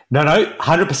 No,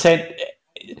 100%.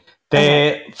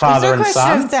 Their father and There's no question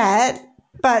son. of that.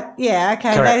 But yeah,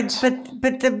 okay. Correct.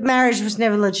 But the marriage was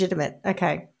never legitimate.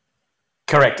 Okay.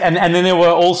 Correct. And then there were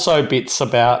also bits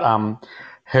about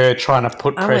her trying to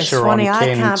put pressure Swanee, on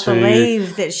Ken I can't to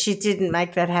believe that she didn't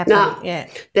make that happen. No. Yeah.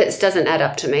 That doesn't add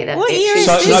up to me. That What bit. year is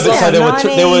So this no, but now? so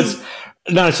there 90? was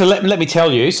no. So let me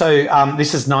tell you. So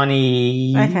this is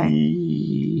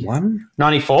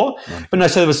 94. But no,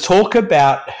 so there was talk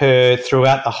about her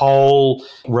throughout the whole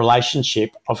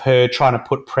relationship of her trying to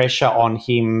put pressure on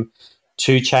him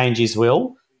to change his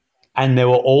will, and there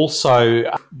were also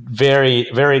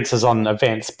variances on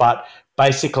events, but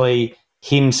basically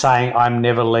him saying, "I'm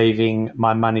never leaving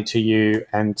my money to you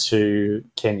and to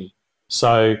Kenny."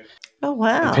 So. Oh,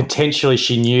 wow. Potentially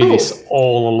she knew this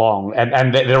all along,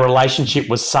 and the relationship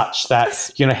was such that,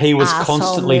 he was Arsehole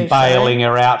constantly move, bailing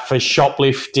her out for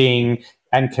shoplifting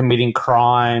and committing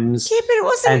crimes. Yeah, but it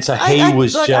wasn't. And so he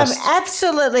was look, just...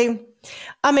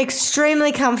 I'm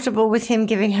extremely comfortable with him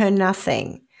giving her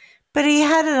nothing. But he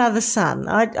had another son.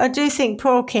 I do think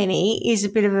poor Kenny is a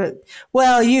bit of a...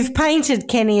 Well, you've painted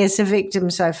Kenny as a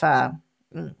victim so far.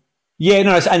 Yeah,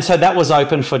 no, and so that was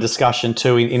open for discussion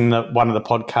too in one of the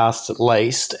podcasts at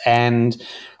least. And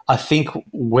I think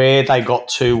where they got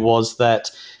to was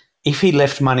that if he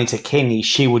left money to Kenny,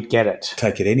 she would get it.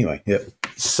 Take it anyway. Yep.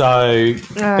 So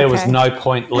there was no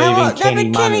point leaving Kenny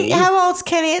money. How old's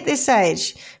Kenny at this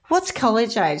age? What's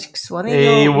college age, Swanee?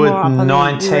 He You're was more up on the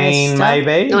 19 US stuff.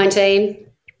 maybe. 19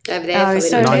 over there. Oh,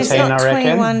 so 19, he's not I reckon.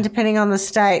 21, depending on the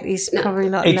state. He's probably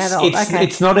not an adult. Okay.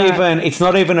 It's not Right. it's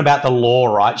not even about the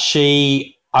law, right?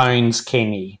 She owns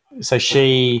Kenny, so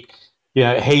she,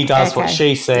 he does what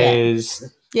she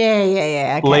says.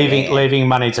 Yeah. Okay, Leaving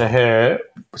money to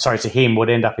him would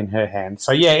end up in her hands.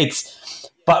 So yeah,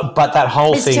 but that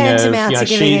whole It's thing tantamount of to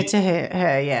giving it to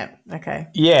her. Yeah. Okay.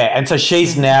 yeah, and so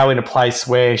she's now in a place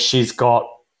where she's got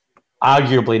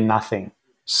arguably nothing.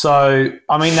 So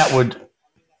I mean that would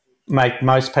make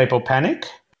most people panic.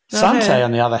 Sante,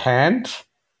 on the other hand,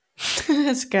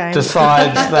 That's great.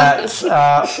 decides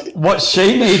that what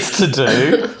she needs to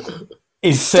do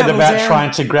is set Double about down.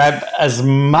 trying to grab as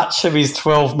much of his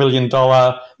 $12 million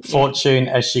fortune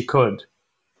as she could.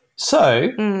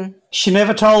 So she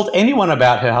never told anyone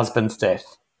about her husband's death.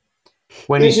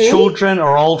 When his children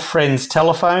or old friends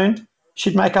telephoned,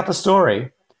 she'd make up a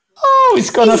story. Oh,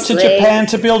 he's gone off to Easily. Japan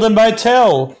to build a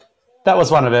motel. That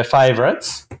was one of her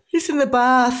favourites. He's in the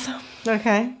bath.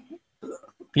 Okay.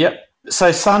 Yep.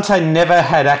 So Sante never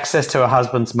had access to her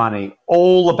husband's money.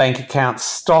 All the bank accounts,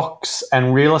 stocks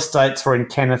and real estates were in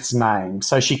Kenneth's name.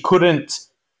 So she couldn't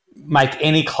make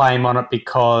any claim on it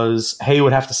because he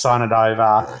would have to sign it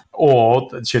over, or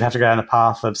she'd have to go down the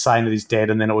path of saying that he's dead,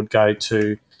 and then it would go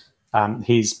to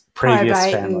his previous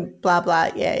Probate family. and blah, blah.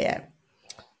 Yeah.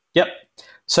 Yep.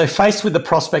 So faced with the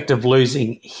prospect of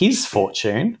losing his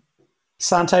fortune,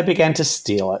 Sante began to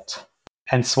steal it.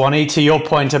 And Swanee, to your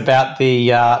point about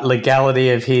the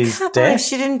legality of his Can't believe death,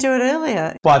 she didn't do it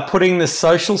earlier. by putting the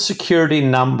social security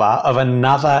number of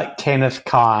another Kenneth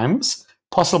Kimes,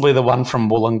 possibly the one from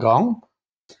Wollongong,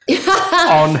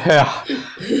 on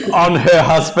her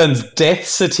husband's death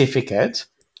certificate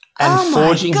and Oh my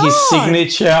forging his God.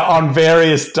 signature on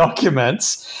various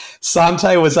documents,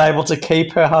 Sante was able to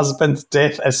keep her husband's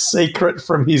death a secret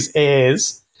from his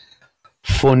heirs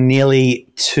for nearly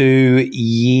 2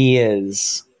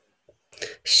 years.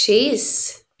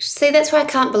 She's. See, that's why I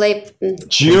can't believe.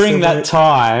 During that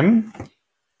time,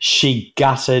 she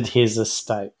gutted his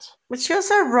estate. But she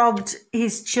also robbed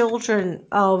his children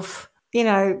of,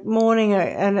 mourning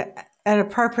an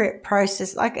appropriate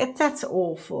process. That's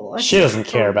awful. She doesn't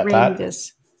care about that.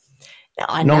 Horrendous. No,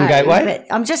 I know, Non-gateway? but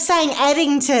I'm just saying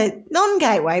adding to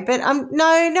non-gateway, but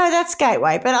no, that's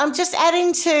gateway. But I'm just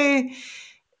adding to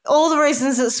all the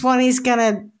reasons that Swanee's going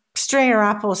to string her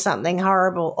up or something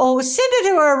horrible, or send her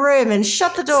to her room and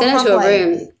shut the door Send her to a properly.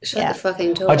 room. Shut the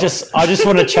fucking door. I just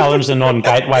want to challenge the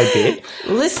non-gateway bit.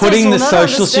 Listeners Putting will the not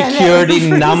social understand that security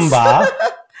reference. number.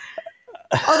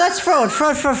 Oh, that's fraud.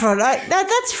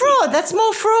 That's fraud. That's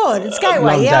more fraud. It's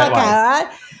gateway. Yeah, non-gateway. okay, all right.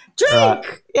 Drink.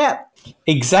 Right. Yeah.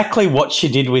 Exactly what she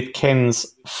did with Ken's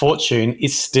fortune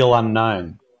is still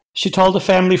unknown. She told a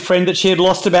family friend that she had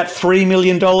lost about $3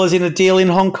 million in a deal in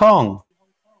Hong Kong.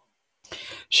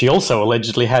 She also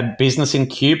allegedly had business in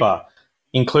Cuba,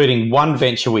 including one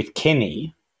venture with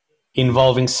Kenny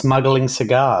involving smuggling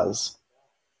cigars.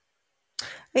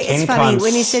 It's Ken funny, Climbs-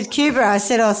 when you said Cuba, I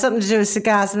said, something to do with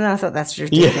cigars, and then I thought, that's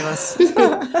ridiculous.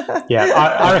 Yeah,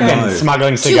 I reckon No.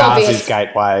 smuggling cigars obvious. is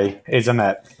gateway, isn't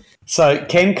it? So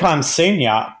Ken Climbs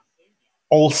Sr.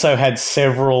 also had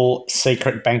several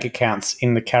secret bank accounts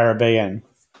in the Caribbean,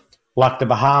 like the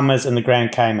Bahamas and the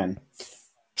Grand Cayman.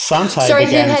 Sante Sorry,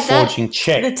 who began had that? forging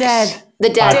checks. The dad. The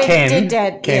dad. Ken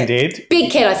Dad, Ken yeah. did.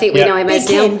 Big Ken, I think we Yeah. know him Big as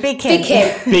Ken, now. Big Ken. Big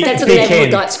Ken. Big- That's what Big the neighbourhood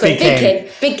Ken, likes to call Big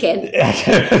it. Big Ken.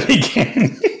 Big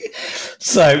Ken.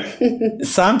 So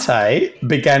Sante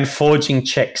began forging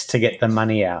checks to get the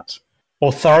money out.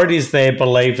 Authorities there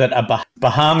believe that a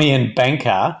Bahamian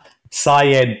banker,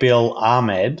 Syed Bil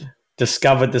Ahmed,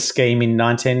 discovered the scheme in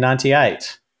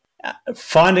 1998.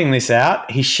 Finding this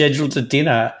out, he scheduled a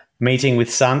dinner meeting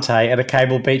with Sante at a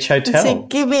Cable Beach hotel So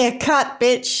give me a cut,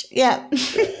 bitch. Yeah.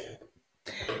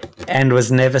 and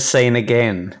was never seen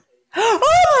again.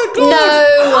 Oh, my God.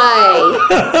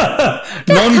 No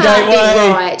way.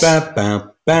 Non-gateway. Right. Ba,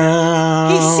 ba, ba.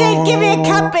 He said, give me a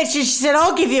cut, bitch. And she said,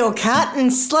 I'll give you a cut,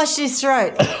 and slashed his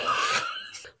throat.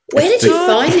 Where did you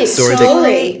find this Story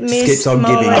story? that skips on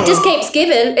giving. Molly. It just keeps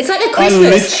giving. It's like the I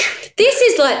Christmas. This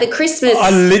is like the Christmas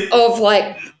of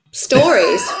like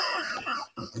stories.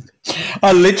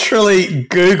 I literally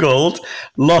Googled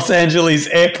Los Angeles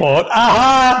Airport.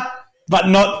 Aha! But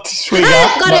not trigger.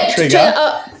 Got not it. Trigger.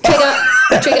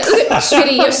 Trigger. Look at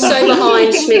Schmitty. You're so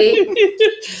behind, Schmitty.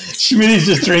 Schmitty's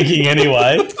just drinking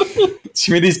anyway.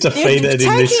 Schmitty's defeated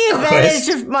in this taking advantage quest.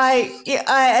 of my. Yeah,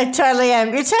 I totally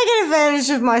am. You're taking advantage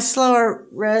of my slower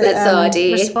That's the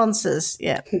idea. responses.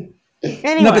 Yeah.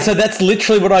 Anyway. No, but so that's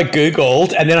literally what I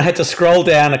Googled, and then I had to scroll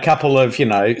down a couple of,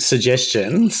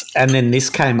 suggestions, and then this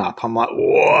came up. I'm like,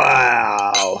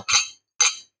 wow.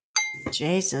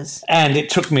 Jesus. And it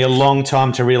took me a long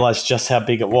time to realise just how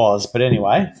big it was. But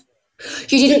anyway.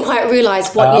 You didn't quite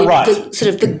realise what Right.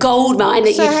 the gold mine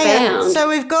that you hang on. found. So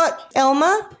we've got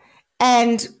Elmer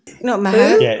and not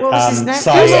Mahood. Yeah, What was his name?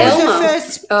 Syed. Who was Elmer? the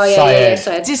first Oh yeah, Syed.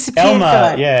 Syed. disappeared Elmer,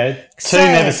 guy? yeah. Two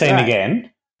Syed, never seen right.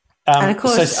 again. And of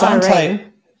course, so Sante.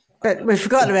 Irene. But we've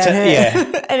forgotten about her.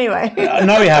 Yeah. Anyway.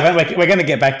 No, we haven't. We're going to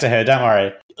get back to her. Don't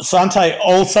worry. Sante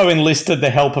also enlisted the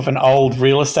help of an old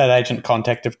real estate agent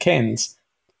contact of Ken's,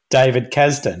 David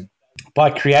Kasdan.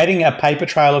 By creating a paper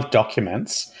trail of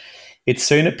documents, it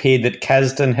soon appeared that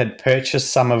Kasdan had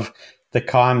purchased some of the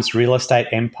Kimes real estate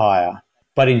empire.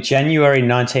 But in January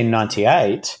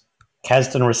 1998,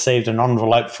 Kasdan received an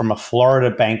envelope from a Florida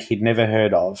bank he'd never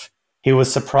heard of. He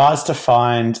was surprised to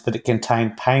find that it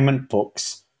contained payment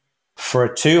books for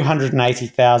a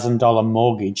 $280,000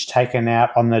 mortgage taken out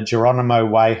on the Geronimo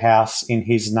Way house in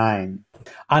his name.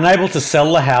 Unable to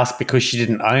sell the house because she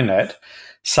didn't own it,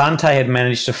 Sante had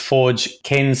managed to forge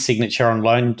Ken's signature on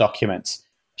loan documents.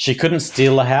 She couldn't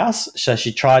steal the house, so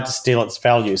she tried to steal its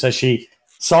value. So she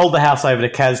sold the house over to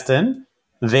Kasdan,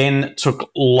 then took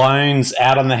loans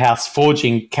out on the house,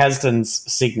 forging Kasdan's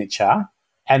signature.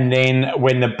 And then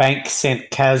when the bank sent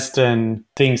Kasdan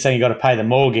things saying you got to pay the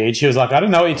mortgage, he was like, I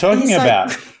don't know what you're talking He's like,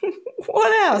 about.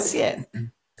 What else? Yeah.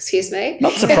 Excuse me.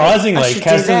 Not I surprisingly, should do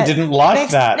Kasdan that. didn't like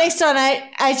next, that. Next time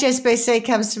HSBC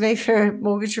comes to me for a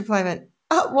mortgage repayment.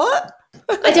 What?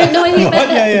 I don't know anything about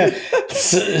that. Yeah. Well,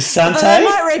 Sante? they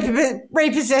might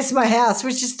repossess my house,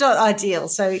 which is not ideal.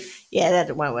 So, yeah,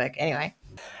 that won't work. Anyway.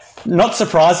 Not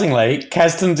surprisingly,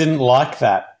 Kasdan didn't like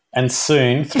that and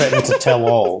soon threatened to tell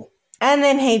all. And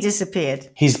then he disappeared.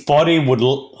 His body would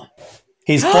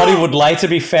later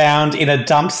be found in a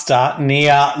dumpster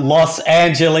near Los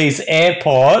Angeles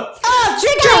Airport. Oh,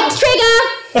 Trigger!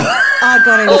 I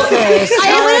got in first. I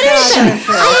got in didn't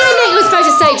first. know you were supposed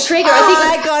to say trigger. I think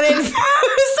I got in first.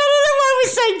 I don't know why we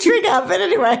say trigger, but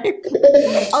anyway.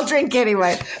 I'll drink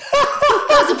anyway.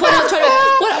 that was the point I was trying to.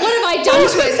 What have I done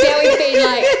to us? Now we've been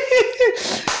like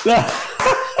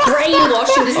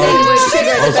brainwashed into saying the word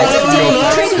trigger as opposed to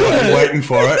trigger. I'm waiting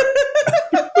for it.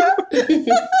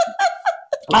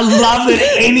 I love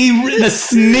that the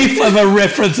sniff of a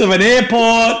reference of an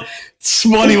airport,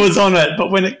 Swanee was on it. But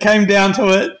when it came down to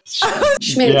it,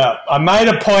 Schmidt. yeah, I made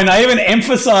a point. I even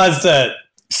emphasised it.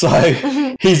 So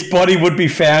his body would be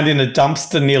found in a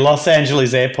dumpster near Los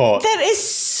Angeles airport. That is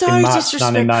so In March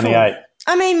disrespectful. 1998.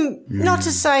 I mean, not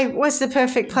to say what's the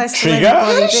perfect place to Trigger? leave a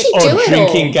body. How does she but- do Or it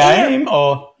drinking all? game?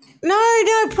 Or,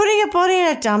 No, putting a body in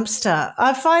a dumpster.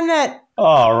 I find that,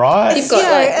 oh, right. You've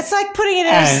got, like- it's like putting it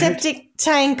in a And- septic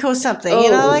tank or something.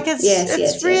 Oh, like it's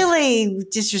yes. really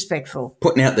disrespectful.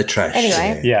 Putting out the trash.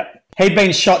 Anyway. Yeah. He'd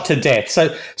been shot to death.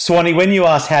 So, Swanee, when you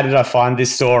asked how did I find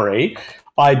this story,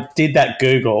 I did that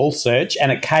Google search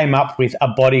and it came up with a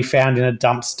body found in a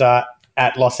dumpster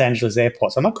at Los Angeles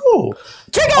airport. So I'm like, oh,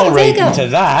 I'll read into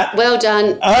that. Well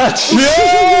done.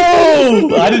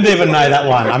 No! I didn't even know that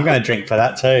one. I'm going to drink for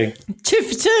that too. 2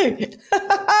 for 2.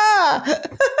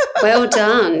 Well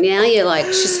done. Now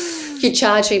you're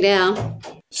charging now.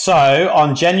 So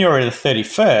on January the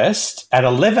 31st at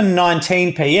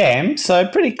 11:19 p.m., so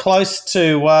pretty close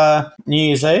to New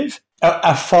Year's Eve,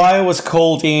 a fire was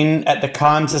called in at the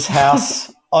Kimes'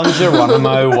 house on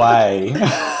Geronimo Way.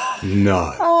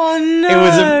 No. Oh, no. It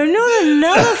was not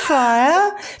another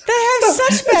fire. They have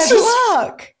such bad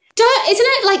luck. Isn't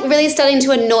it like really starting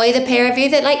to annoy the pair of you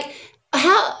that like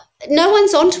how no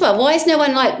one's onto her? Why is no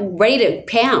one like ready to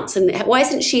pounce? And why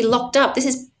isn't she locked up? This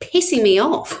is pissing me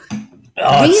off.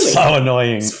 Oh, Really? it's so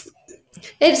annoying.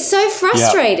 It's so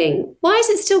frustrating. Why is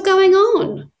it still going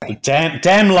on?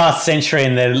 Damn last century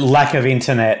and their lack of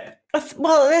internet.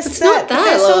 Well, there's It's not that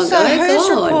There's long also ago, who's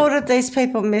God. reported these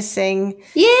people missing.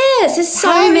 Yes, there's so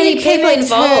How do many you people connect her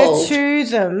involved. to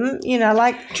them,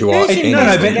 like Do I- who's No,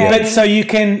 No, investigating? but so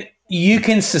you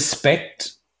can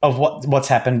suspect of what's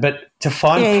happened, but to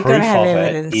find Yeah, you've proof gotta have of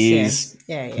evidence, it is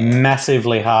yeah.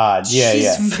 massively hard. Yeah, she's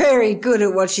yeah. very good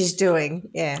at what she's doing.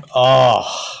 Yeah. Oh,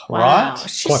 Wow. right.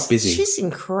 She's, Quite busy. She's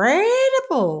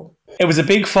incredible. It was a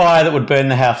big fire that would burn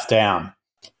the house down.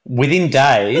 Within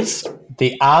days,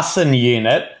 the arson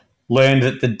unit learned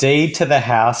that the deed to the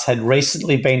house had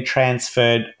recently been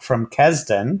transferred from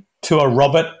Kasdan to a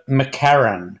Robert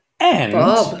McCarran, and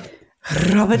Rob.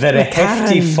 Robert that a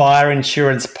hefty McCarran. fire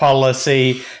insurance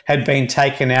policy had been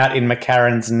taken out in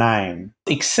McCarran's name,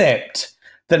 except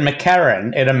that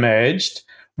McCarran, it emerged,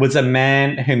 was a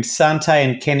man whom Sante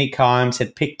and Kenny Kimes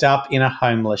had picked up in a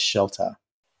homeless shelter.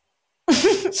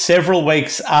 Several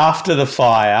weeks after the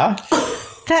fire,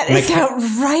 That is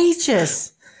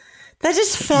outrageous. They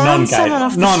just found someone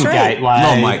off the non-gateway,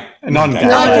 Non-gateway. non-gateway.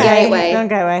 Non-gateway.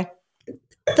 Non-gateway.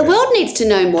 The world needs to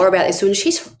know more about this one.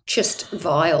 She's just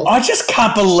vile. I just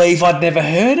can't believe I'd never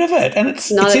heard of it, and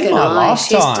it's Neither in can my I.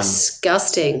 She's lifetime.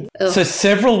 disgusting. Ugh. So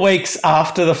several weeks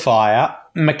after the fire,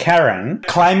 McCarran,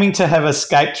 claiming to have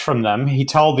escaped from them, he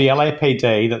told the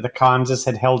LAPD that the Kimeses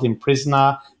had held him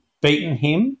prisoner, beaten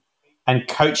him, and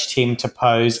coached him to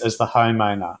pose as the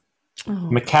homeowner.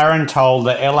 McCarran told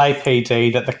the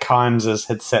LAPD that the Kimeses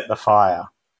had set the fire.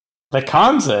 The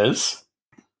Kimeses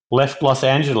left Los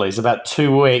Angeles about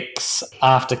 2 weeks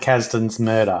after Kasdan's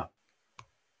murder.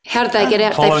 How did they get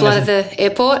out? Did they Following fly a- to the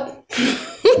airport?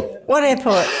 What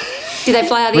airport? Did they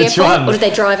fly out of the Which airport one? or did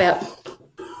they drive out?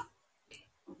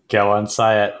 Go on,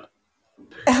 say it.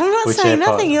 I'm not Which saying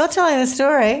airport? nothing. You're telling the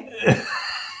story.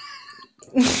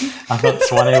 I thought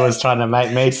Swanee was trying to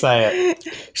make me say it.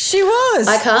 She was.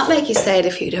 I can't make you say it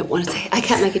if you don't want to say it. I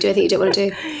can't make you do anything you don't want to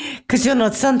do. Because you're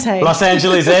not Sante. Los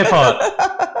Angeles Airport.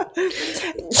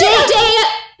 Ding,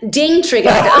 ding, ding trigger.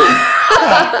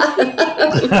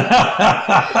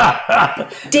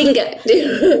 Ding.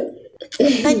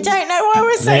 They don't know why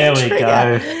we're There saying we trigger. go.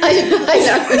 I know.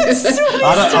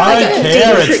 I don't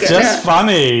care. It's Trigger. just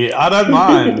funny. I don't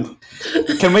mind.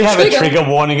 Can we have a Trigger. trigger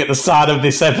warning at the start of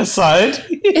this episode?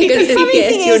 The funny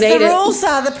Yes, thing you'll is, need the it. rules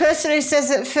are the person who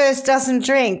says it first doesn't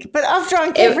drink. But I've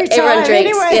drunk every time Everyone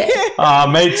drinks, anyway. yeah.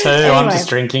 Me too. I'm Anyway. just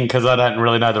drinking because I don't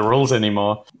really know the rules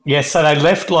anymore. Yes, so they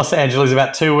left Los Angeles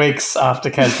about 2 weeks after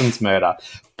Kasdan's murder.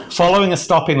 Following a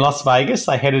stop in Las Vegas,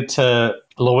 they headed to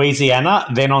Louisiana,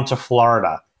 then on to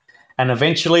Florida. And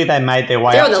eventually they made their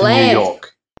way They're up on the to New land. York.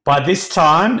 By this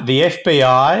time, the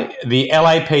FBI, the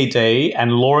LAPD,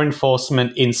 and law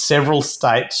enforcement in several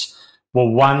states were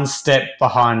one step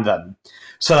behind them.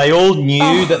 So they all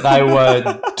knew that they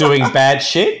were doing bad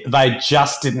shit. They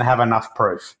just didn't have enough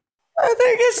proof. I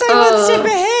think it's say one step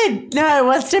ahead. No,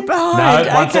 one step behind.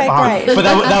 No, one okay, step behind. great. But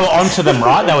they were onto them,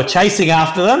 right? They were chasing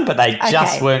after them, but they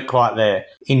just Okay. weren't quite there.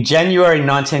 In January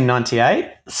 1998,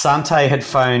 Sante had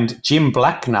phoned Jim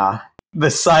Blackner, the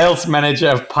sales manager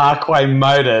of Parkway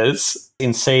Motors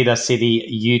in Cedar City,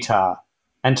 Utah,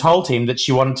 and told him that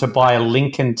she wanted to buy a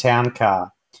Lincoln Town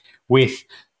Car with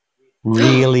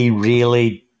really,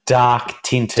 really dark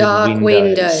tinted Dark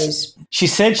windows. She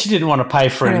said she didn't want to pay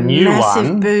for And a new massive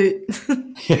one. boot.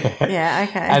 Yeah. Yeah,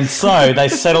 okay. And so they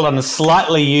settled on a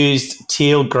slightly used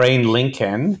teal green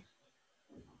Lincoln,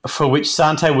 for which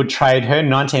Sante would trade her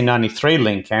 1993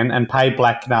 Lincoln and pay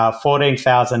Blackner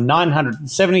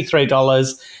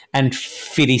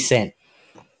 $14,973.50.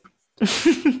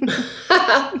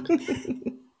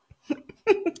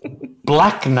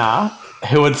 Blackner,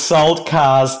 who had sold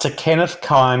cars to Kenneth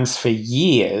Kimes for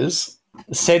years,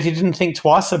 said he didn't think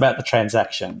twice about the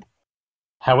transaction.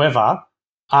 However,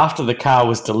 after the car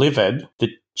was delivered, the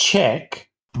check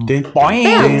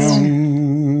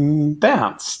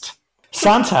bounced.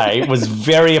 Sante was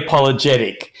very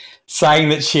apologetic, saying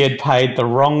that she had paid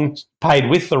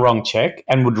with the wrong check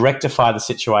and would rectify the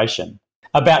situation.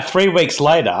 About 3 weeks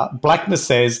later, Blackner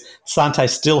says Sante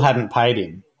still hadn't paid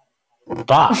him.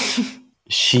 But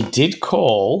she did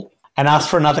call and ask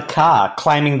for another car,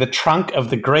 claiming the trunk of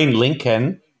the green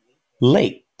Lincoln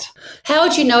leaked. How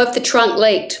would you know if the trunk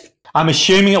leaked? I'm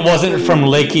assuming it wasn't from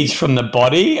leakage from the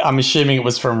body. I'm assuming it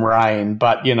was from rain,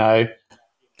 but, you know.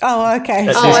 Oh, okay.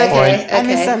 Okay. I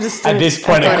misunderstood. At this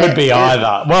point, it could be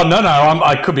either. Well, no,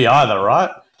 I could be either, right?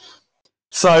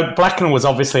 So Blackner was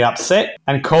obviously upset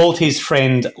and called his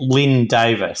friend Lynn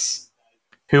Davis,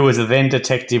 who was a then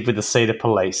detective with the Cedar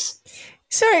Police.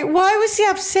 Sorry, why was he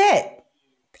upset?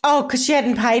 Oh, because she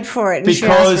hadn't paid for it and she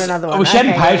asked for another one. Well, she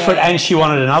hadn't paid for it and she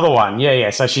wanted another one. Yeah.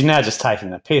 So she's now just taking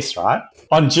the piss, right?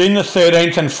 On June the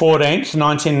 13th and 14th,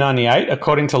 1998,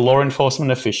 according to law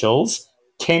enforcement officials,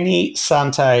 Kenny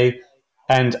Sante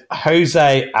and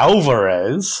Jose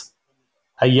Alvarez,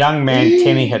 a young man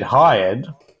Kenny had hired,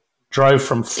 drove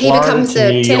from Florida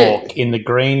to New York in the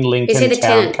green Lincoln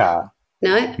town car.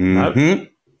 No? Nope. No,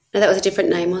 that was a different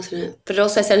name, wasn't it? But it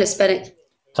also sounded Hispanic.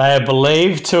 They are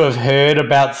believed to have heard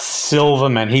about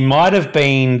Silverman. He might have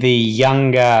been the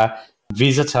younger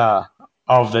visitor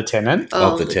of the tenant.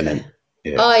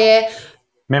 Yeah. Oh, yeah.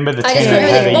 Remember the tenant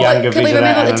had a younger visitor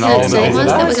and an older visitor?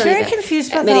 I was very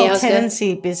confused about the whole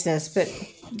tenancy business, but...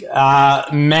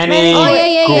 Manny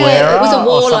Guerra. It was a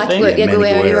war-like work. Yeah,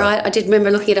 Guerra, you're Guerra. right. I did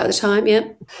remember looking at it at the time, yeah.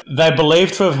 They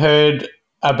believed to have heard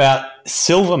about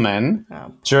Silverman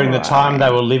during the time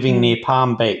they were living near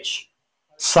Palm Beach.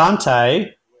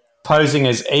 Sante, posing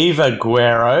as Eva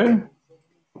Guerrero,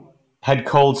 had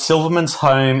called Silverman's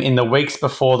home in the weeks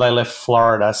before they left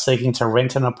Florida, seeking to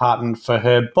rent an apartment for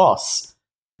her boss,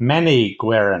 Manny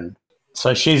Guerin.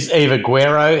 So she's Eva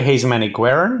Guerrero, he's Manny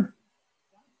Guerin.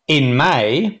 In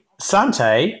May,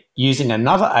 Sante, using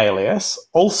another alias,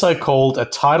 also called a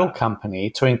title company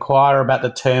to inquire about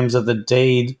the terms of the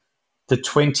deed to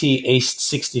 20 East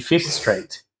 65th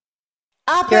Street.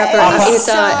 Upper East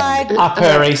Side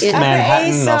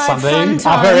Manhattan or something.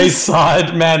 Upper East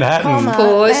Side Manhattan.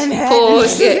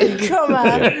 Pause. Yeah. Come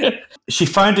on. She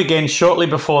phoned again shortly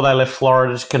before they left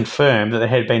Florida to confirm that there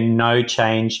had been no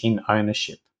change in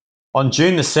ownership. On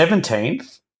June the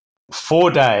 17th,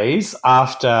 4 days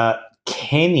after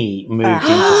Kenny moved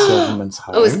into Silverman's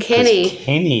home. It was Kenny.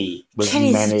 Kenny was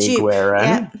Kenny's Manny Guerin.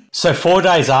 Yeah. So 4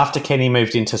 days after Kenny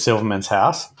moved into Silverman's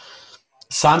house,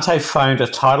 Sante phoned a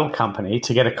title company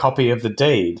to get a copy of the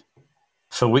deed,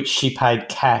 for which she paid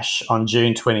cash on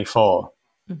June 24.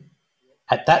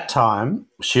 At that time,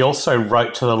 she also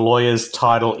wrote to the Lawyers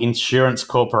Title Insurance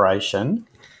Corporation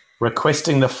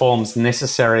requesting the forms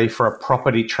necessary for a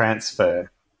property transfer.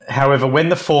 However, when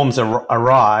the forms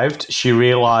arrived, she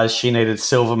realised she needed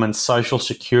Silverman's social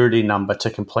security number to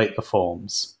complete the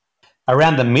forms.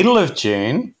 Around the middle of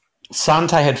June,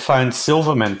 Sante had phoned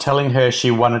Silverman telling her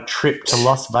she won a trip to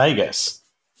Las Vegas,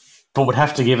 but would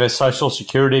have to give her social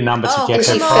security number to get her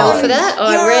she prize. fell for that, You're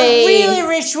Irene. a really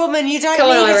rich woman. You don't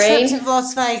need a trip to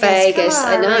Las Vegas. Vegas, Come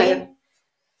on, I know. Irene.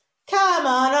 Come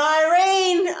on,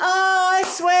 Irene. Oh, I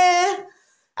swear.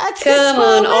 Come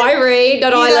on, Irene, not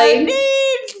You don't Eileen.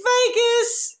 need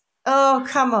Vegas. Oh,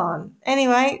 come on.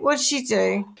 Anyway, what'd she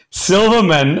do?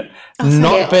 Silverman,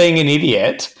 not being an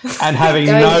idiot and having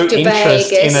Going no to interest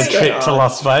Vegas. in a trip to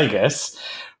Las Vegas,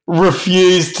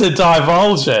 refused to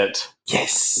divulge it.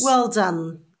 Yes. Well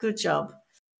done. Good job.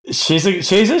 She's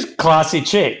a classy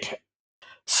chick.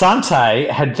 Sante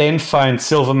had then phoned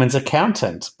Silverman's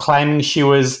accountant, claiming she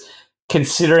was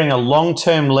considering a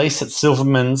long-term lease at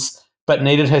Silverman's but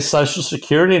needed her social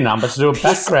security number to do a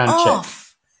background check.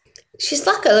 She's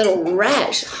like a little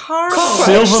rat. Horrible.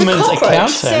 Silverman's Cockroach.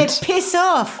 accountant Said piss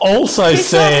off. also Piss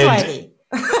said off, lady.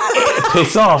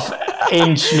 piss off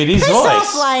in Schmitty's Piss voice.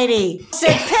 off, lady.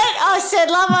 Said pet. I said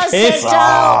love. I Piss said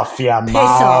doll. off, you Piss mole.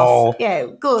 off. Yeah,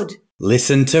 good.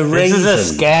 Listen to This reason. is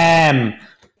a scam.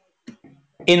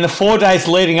 In the 4 days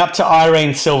leading up to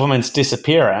Irene Silverman's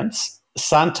disappearance,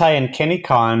 Sante and Kenny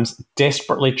Kimes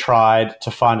desperately tried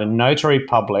to find a notary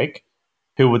public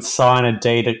who would sign a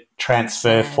deed of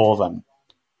transfer for them.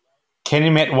 Kenny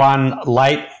met one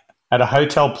late at a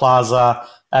hotel plaza,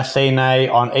 Athene,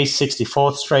 on East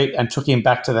 64th Street and took him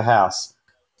back to the house.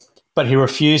 But he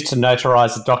refused to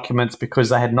notarise the documents because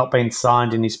they had not been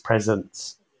signed in his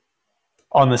presence.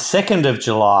 On the 2nd of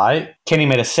July, Kenny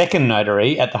met a second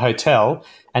notary at the hotel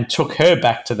and took her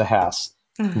back to the house.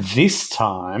 This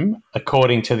time,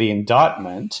 according to the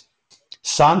indictment,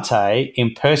 Sante,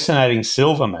 impersonating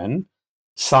Silverman,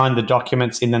 signed the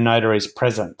documents in the notary's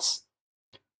presence.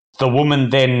 The woman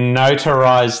then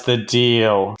notarised the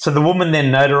deal. So the woman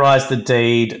then notarised the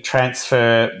deed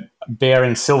transfer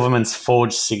bearing Silverman's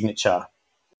forged signature.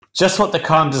 Just what the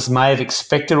Kimeses may have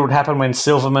expected would happen when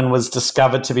Silverman was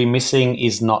discovered to be missing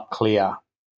is not clear.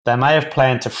 They may have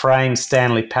planned to frame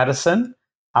Stanley Patterson,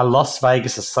 a Las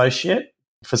Vegas associate,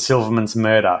 for Silverman's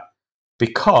murder,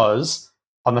 because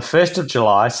on the 1st of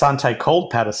July, Sante called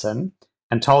Patterson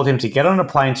and told him to get on a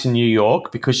plane to New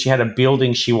York because she had a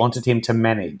building she wanted him to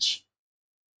manage.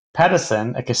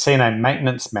 Patterson, a casino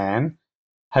maintenance man,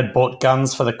 had bought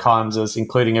guns for the Kimeses,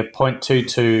 including a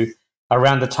 .22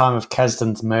 around the time of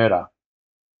Kasdan's murder.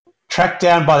 Tracked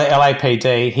down by the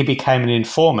LAPD, he became an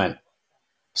informant.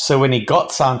 So when he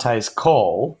got Sante's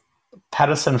call,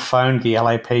 Patterson phoned the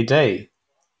LAPD.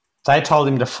 They told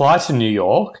him to fly to New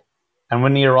York, and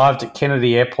when he arrived at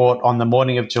Kennedy Airport on the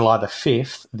morning of July the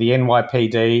 5th, the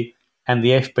NYPD and the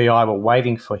FBI were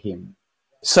waiting for him.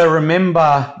 So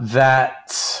remember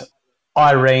that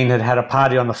Irene had a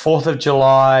party on the 4th of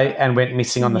July and went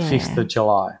missing on the 5th of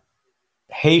July.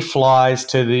 He flies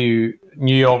to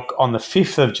New York on the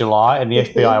 5th of July and the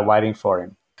FBI are waiting for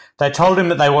him. They told him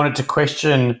that they wanted to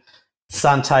question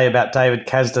Sante about David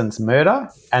Kasdan's murder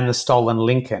and the stolen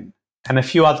Lincoln and a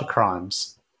few other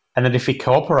crimes, and that if he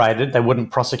cooperated, they wouldn't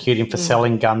prosecute him for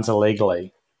selling guns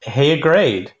illegally. He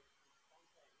agreed.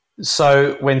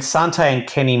 So when Sante and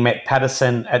Kenny met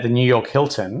Patterson at the New York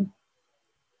Hilton,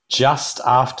 just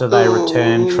after they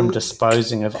returned from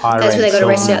disposing of Irene That's where they got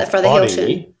arrested Silverman's out the front of the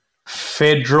body, Hilton.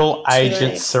 federal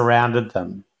agents surrounded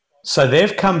them. So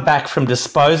they've come back from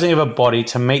disposing of a body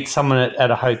to meet someone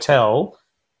at a hotel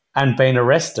and been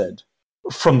arrested.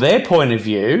 From their point of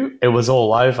view, it was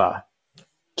all over.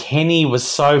 Kenny was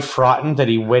so frightened that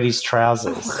he wet his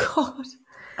trousers. Oh, God.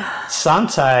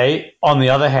 Sante, on the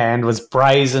other hand, was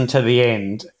brazen to the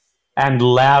end and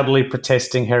loudly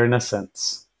protesting her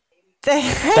innocence. They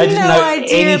They didn't know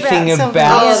anything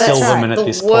about that's Silverman right. at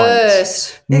this The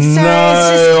worst. point. It's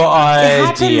No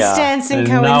idea. happenstance and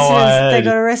No coincidence they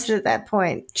idea. got arrested at that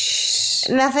point.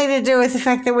 Nothing to do with the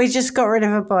fact that we just got rid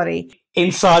of a body.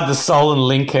 Inside the stolen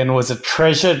Lincoln was a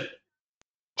treasure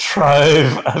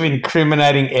trove of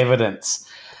incriminating evidence.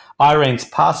 Irene's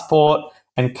passport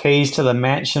and keys to the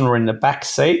mansion were in the back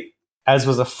seat, as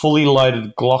was a fully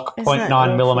loaded Glock Isn't that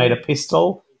 .9mm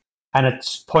pistol and a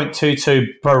 .22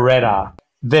 Beretta.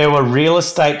 There were real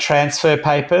estate transfer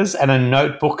papers and a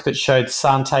notebook that showed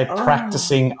Sante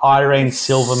practicing Irene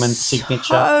Silverman's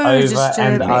signature over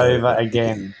disturbing. and over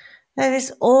again. That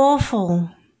is awful.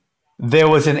 There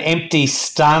was an empty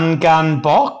stun gun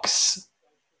box,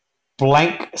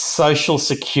 blank social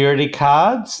security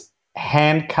cards,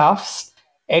 handcuffs,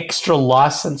 extra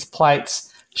license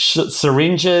plates,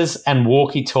 syringes, and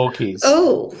walkie-talkies.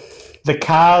 Oh. The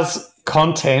car's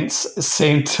contents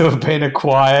seem to have been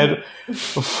acquired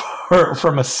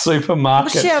from a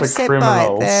supermarket Was she for upset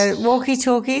criminals. by it? The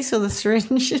walkie-talkies or the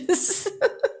syringes?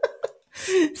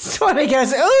 Swanee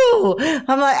goes, ooh.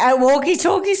 I'm like,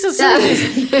 walkie-talkies or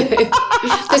syringes?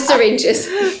 The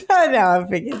syringes. I know, I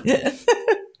figured.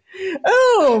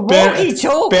 Oh,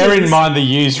 walkie-talkies. Bear in mind the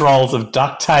used rolls of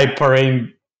duct tape are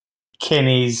in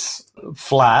Kenny's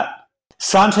flat.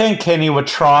 Sante and Kenny were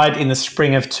tried in the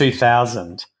spring of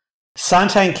 2000.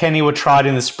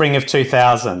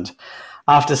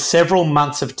 After several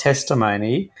months of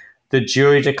testimony, the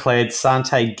jury declared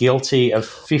Sante guilty of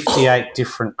 58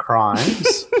 different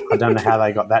crimes. I don't know how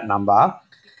they got that number.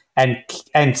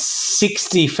 And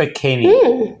 60 for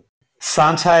Kenny.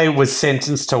 Sante was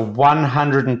sentenced to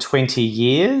 120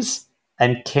 years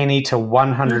and Kenny to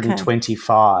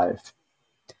 125.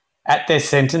 At their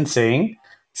sentencing,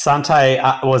 Sante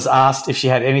was asked if she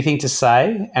had anything to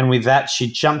say, and with that, she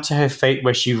jumped to her feet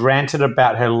where she ranted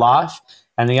about her life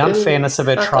and the unfairness of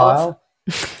her trial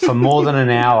for more than an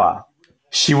hour.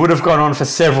 She would have gone on for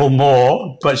several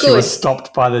more, but she was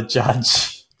stopped by the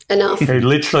judge. Enough. Who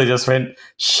literally just went,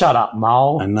 shut up,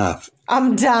 Mole. Enough.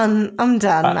 I'm done,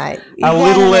 mate. A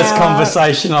little less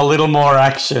conversation, a little more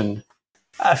action.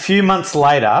 A few months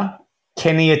later,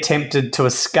 Kenny attempted to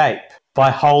escape. by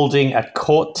holding a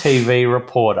court TV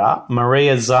reporter,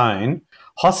 Maria Zone,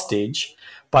 hostage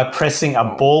by pressing a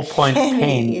ballpoint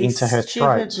pen into her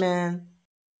throat. Man.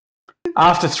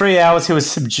 After 3 hours, he was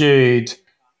subdued.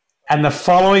 And the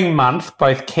following month,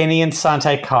 both Kenny and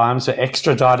Sante Kimes were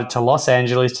extradited to Los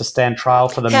Angeles to stand trial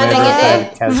for the How'd murder they of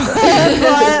get David Casper. During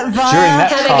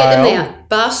that How they trial, get them there?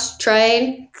 Bus,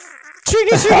 train?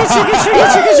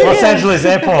 Los Angeles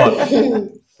Airport.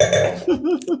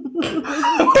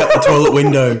 Out the toilet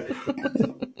window.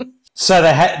 So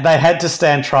they had to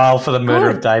stand trial for the murder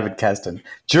of David Caston.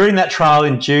 During that trial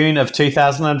in June of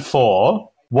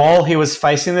 2004, while he was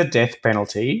facing the death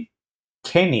penalty,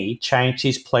 Kenny changed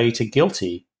his plea to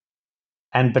guilty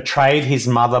and betrayed his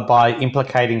mother by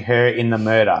implicating her in the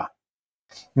murder.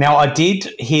 Now, I did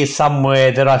hear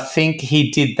somewhere that I think he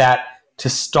did that to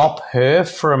stop her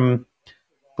from,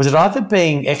 was it either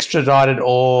being extradited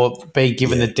or being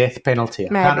given the death penalty?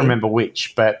 I can't remember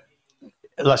which, but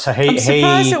so I'm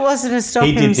surprised it wasn't to stop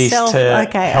he did himself. this to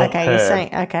Okay, help her. you're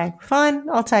saying, okay, fine,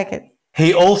 I'll take it.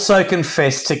 He also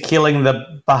confessed to killing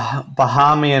the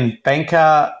Bahamian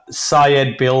banker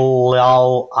Syed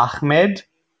Bilal Ahmed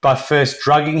by first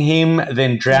drugging him,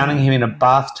 then drowning him in a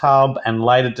bathtub, and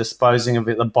later disposing of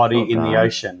the body in the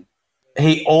ocean.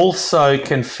 He also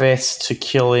confessed to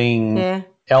killing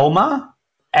Elma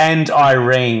and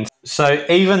Irene. So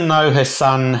even though her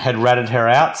son had ratted her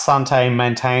out, Sante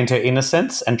maintained her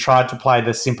innocence and tried to play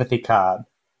the sympathy card.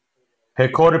 Her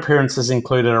court appearances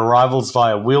included arrivals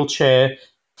via wheelchair,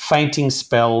 fainting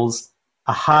spells,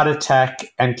 a heart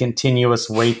attack, and continuous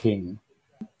weeping.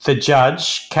 The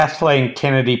judge, Kathleen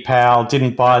Kennedy Powell,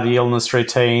 didn't buy the illness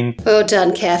routine. Well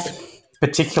done, Kath.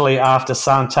 Particularly after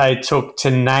Sante took to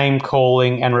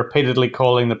name-calling and repeatedly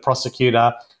calling the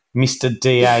prosecutor Mr.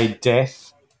 D.A.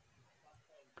 Death.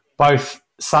 Both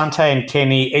Sante and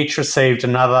Kenny each received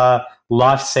another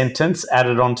life sentence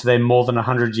added on to their more than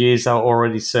 100 years they were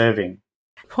already serving.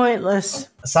 Pointless.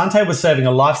 Sante was serving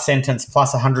a life sentence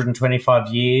plus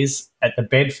 125 years at the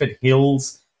Bedford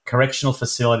Hills Correctional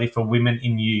Facility for Women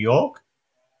in New York,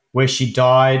 where she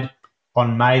died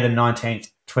on May the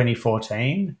 19th,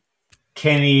 2014.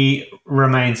 Kenny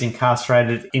remains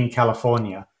incarcerated in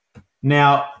California.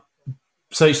 Now,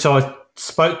 so I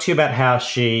spoke to you about how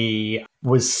she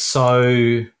was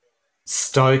so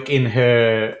stoic in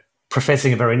her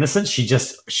professing of her innocence.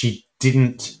 She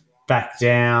didn't back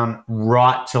down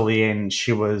right till the end.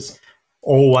 She was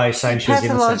always saying she was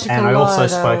innocent. And I also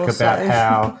spoke about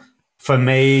how, for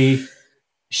me,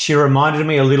 she reminded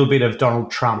me a little bit of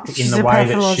Donald Trump in the way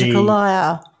that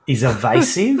she is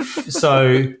evasive.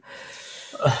 So,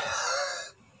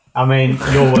 I mean,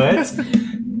 your words.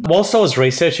 Whilst I was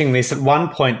researching this, at one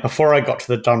point before I got to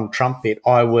the Donald Trump bit,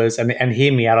 I was, and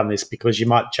hear me out on this because you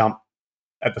might jump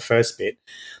at the first bit,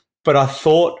 but I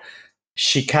thought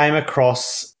she came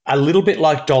across a little bit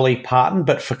like Dolly Parton,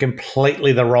 but for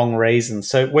completely the wrong reason.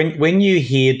 So when you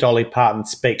hear Dolly Parton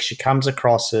speak, she comes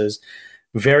across as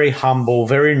very humble,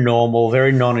 very normal,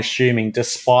 very non-assuming,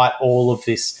 despite all of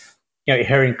this,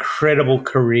 her incredible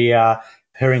career,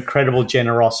 her incredible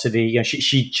generosity.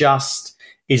 She just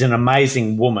is an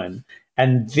amazing woman.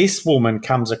 And this woman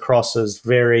comes across as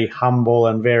very humble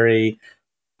and very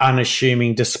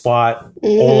unassuming despite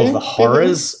all of the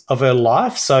horrors of her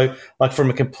life. So, like, from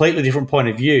a completely different point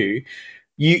of view,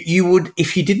 you would,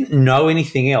 if you didn't know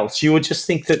anything else, you would just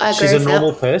think that she's a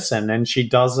normal person, and she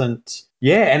doesn't.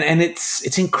 Yeah, and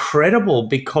it's incredible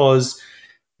because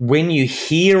when you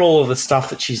hear all of the stuff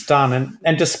that she's done,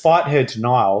 and despite her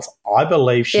denials, I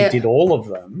believe she did all of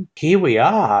them. Here we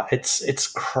are. It's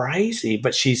crazy,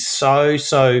 but she's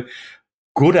so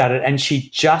good at it, and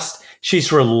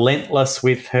she's relentless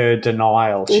with her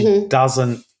denial. She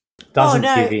doesn't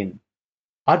give in.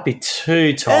 I'd be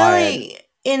too tired. Early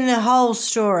in the whole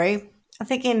story, I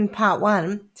think in part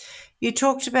 1, you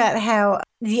talked about how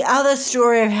the other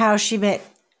story of how she met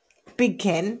Big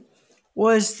Ken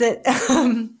was that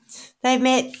they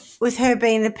met with her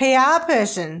being the PR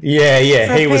person. Yeah,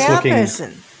 he was looking.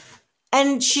 Person.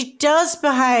 And she does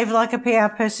behave like a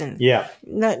PR person. Yeah.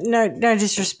 No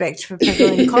disrespect for people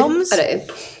in comms. I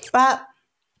do. But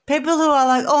people who are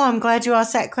like, oh, I'm glad you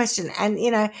asked that question. And,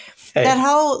 that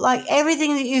whole, like,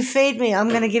 everything that you feed me, I'm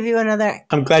going to give you another.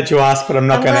 I'm glad you asked, but I'm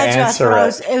not going to answer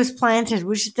it. It was planted,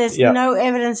 which there's no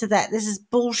evidence of that. This is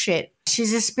bullshit.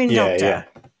 She's a spin doctor. Yeah.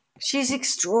 She's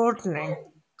extraordinary.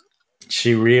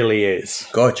 She really is.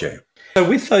 Gotcha. So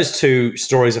with those two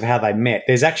stories of how they met,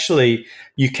 there's actually,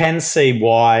 you can see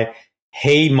why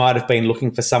he might have been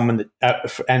looking for someone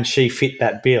that, and she fit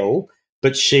that bill,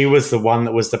 but she was the one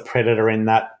that was the predator in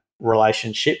that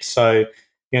relationship. So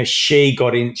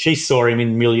she saw him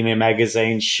in Millionaire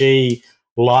magazine. She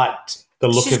liked the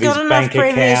look She's of his got bank enough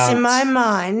previous account. in my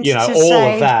mind You know, to all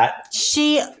say of that.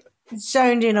 she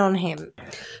zoned in on him.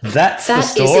 That's the That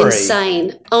story. is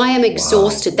insane. I am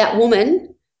exhausted. That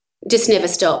woman just never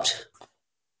stopped.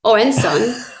 Oh, and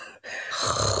son.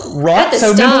 Right. At the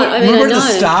So start, remember I at the know.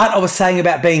 start I was saying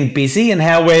about being busy and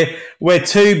how we're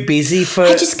too busy for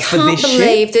I just for can't this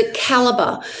believe shit. the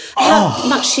caliber, how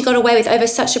much she got away with over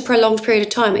such a prolonged period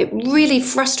of time. It really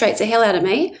frustrates the hell out of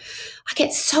me. I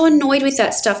get so annoyed with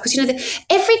that stuff because,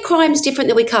 every crime's different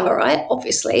that we cover, right?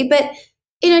 Obviously. But,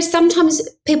 sometimes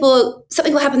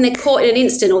something will happen, they're caught in an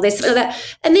instant or there's something like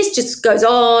that. And this just goes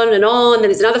on, then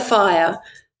there's another fire.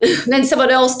 Then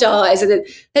someone else dies and then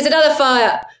there's another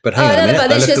fire. But hang on a another minute, fire.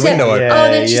 they Then left she'll the window say, open.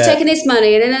 oh, then she's Yeah. taking this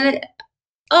money. And then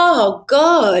oh,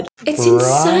 God. It's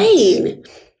Right. insane.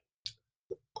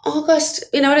 August,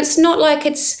 and it's not like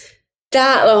it's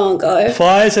that long ago.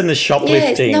 Fires and the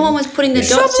shoplifting. No one was putting the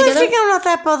dots Shoplifting together. I'm not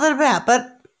that bothered about,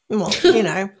 but, well,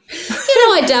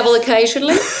 I dabble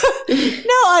occasionally.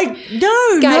 I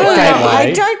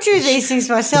don't do these things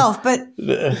myself, but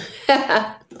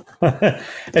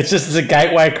It's a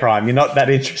gateway crime. You're not that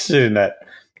interested in it.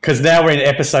 Because now we're in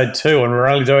episode 2 and we're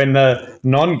only doing the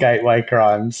non-gateway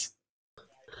crimes.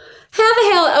 How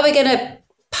the hell are we going to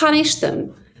punish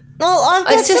them? well, I've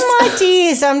got It's just- some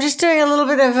ideas. I'm just doing a little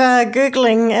bit of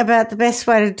Googling about the best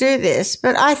way to do this,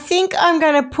 but I think I'm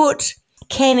going to put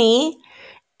Kenny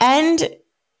and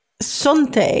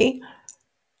Sante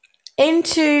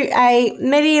into a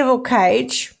medieval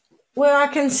cage where I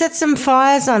can set some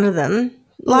fires under them,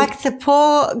 like the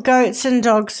poor goats and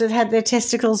dogs that had their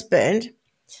testicles burned,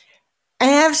 and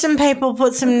have some people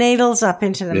put some needles up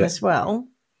into them as well.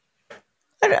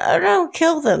 I don't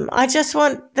kill them. I just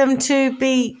want them to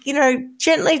be,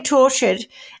 gently tortured,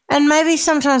 and maybe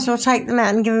sometimes we'll take them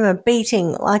out and give them a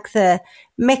beating like the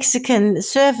Mexican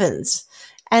servants.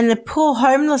 And the poor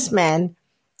homeless man,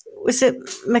 was it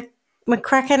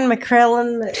McCracken,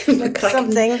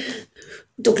 something?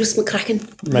 Douglas McCracken.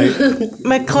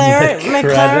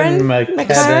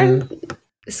 McLaren?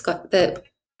 It's got the...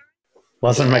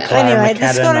 Wasn't McLaren Anyway, McCadden,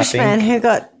 the Scottish I think. man who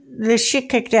got the shit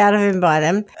kicked out of him by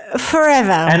them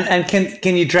forever. And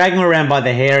can you drag him around by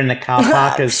the hair in the car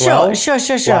park as well? Sure.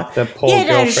 Like the poor Sure.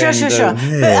 girlfriend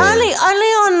But only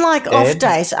on like off Ed?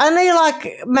 days. Only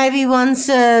like maybe once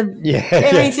every 3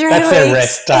 that's weeks. their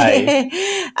rest day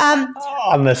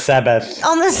on the Sabbath.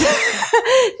 On the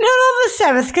not on the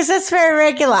Sabbath, because that's very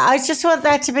regular. I just want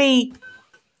that to be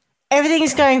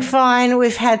everything's going fine.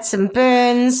 We've had some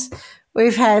burns.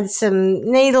 We've had some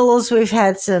needles. We've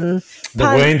had some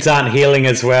The wounds aren't healing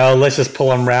as well. Let's just pull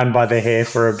them round by the hair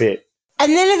for a bit.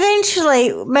 And then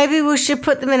eventually, maybe we should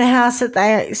put them in a house that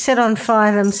they set on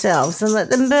fire themselves and let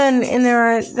them burn in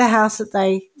the house that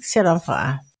they set on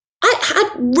fire. I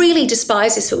really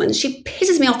despise this woman. She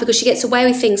pisses me off because she gets away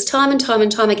with things time and time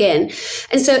and time again.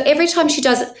 And so every time she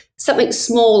does something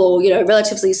small or,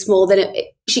 relatively small, then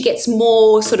she gets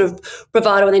more sort of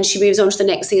bravado and then she moves on to the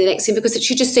next thing because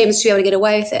she just seems to be able to get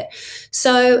away with it.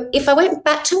 So if I went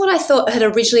back to what I thought had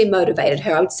originally motivated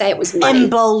her, I would say it was money.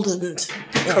 Emboldened.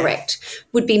 Correct.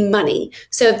 Would be money.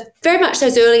 So very much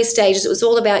those early stages, it was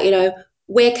all about,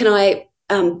 where can I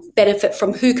benefit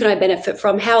from, who can I benefit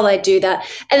from, how will I do that?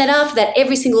 And then after that,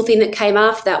 every single thing that came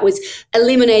after that was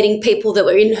eliminating people that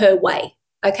were in her way,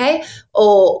 okay?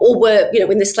 Or were,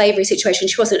 in the slavery situation,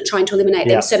 she wasn't trying to eliminate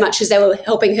them so much as they were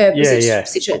helping her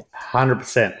situation.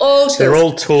 100%. All tools. They're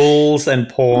all tools and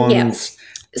pawns. Yeah. and So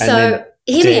then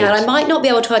hear me dead. out. I might not be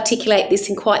able to articulate this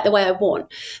in quite the way I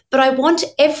want, but I want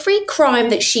every crime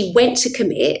that she went to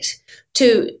commit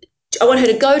I want her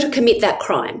to go to commit that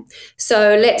crime.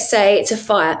 So let's say it's a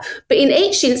fire. But in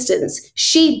each instance,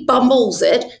 she bumbles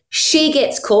it, she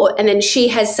gets caught, and then she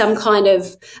has some kind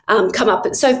of come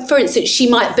up. So, for instance, she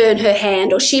might burn her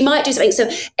hand or she might do something. So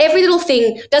every little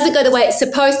thing doesn't go the way it's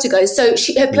supposed to go. So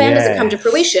her plan doesn't come to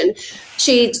fruition.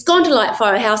 She's gone to light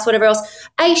fire a house, whatever else.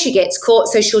 She gets caught,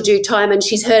 so she'll do time, and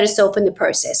she's hurt herself in the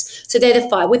process. So they're the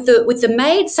fire. With the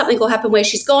maid, something will happen where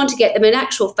she's gone to get them. In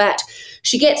actual fact,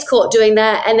 she gets caught doing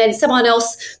that, and then someone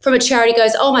else from a charity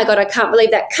goes, oh my God, I can't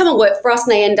believe that. Come and work for us.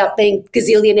 And they end up being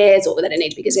gazillionaires, or they don't need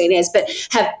to be gazillionaires, but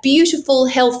have beautiful,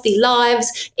 healthy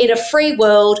lives in a free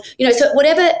world. So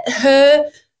whatever her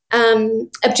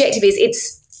objective is,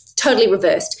 it's totally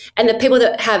reversed. And the people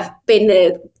that have been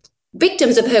the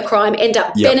victims of her crime end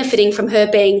up benefiting from her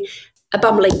being a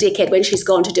bumbling dickhead when she's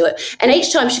gone to do it. And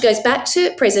each time she goes back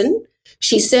to prison,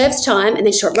 She serves time and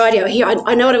then she's like, rightio, here, I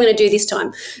know what I'm going to do this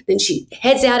time. Then she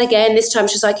heads out again. This time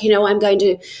she's like, I'm going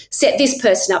to set this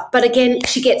person up. But again,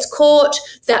 she gets caught.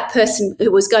 That person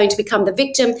who was going to become the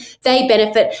victim, they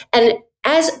benefit. And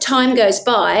as time goes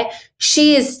by,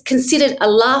 she is considered a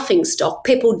laughing stock.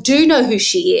 People do know who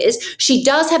she is. She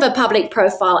does have a public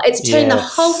profile. It's turned the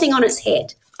whole thing on its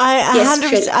head.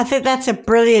 I think that's a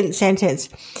brilliant sentence.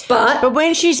 But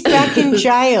when she's back in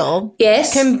jail,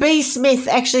 can B. Smith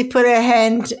actually put her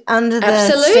hand under the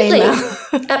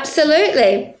steamer?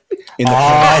 Absolutely.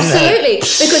 Absolutely.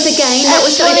 Because again, that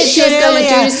was something that she was going to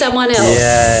do to someone else.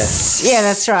 Yes. Yeah,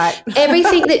 that's right.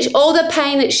 Everything all the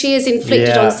pain that she has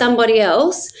inflicted on somebody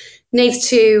else needs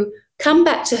to come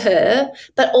back to her,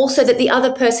 but also that the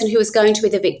other person who is going to be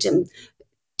the victim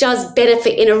does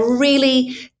benefit in a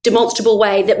really demonstrable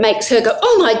way that makes her go,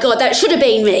 oh my God, that should have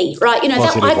been me, right?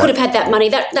 I could have had that money.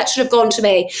 That should have gone to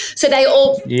me. So they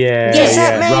all... Does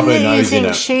that mean that you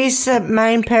think she's the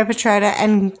main perpetrator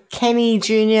and Kenny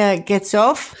Jr. gets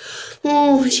off?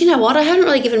 Oh, do you know what? I haven't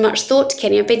really given much thought to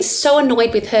Kenny. I've been so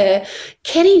annoyed with her.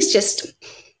 Kenny's just...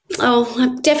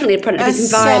 I'm definitely a product of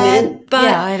his environment. But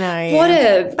yeah, I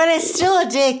know. But he's still a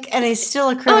dick and he's still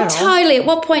a criminal. Oh, totally. At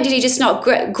what point did he just not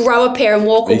grow a pair and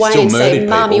walk away and say,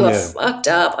 Mum, you are fucked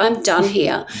up. I'm done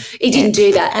here. He didn't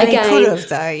do that. And again, he could have,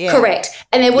 though, yeah. Correct.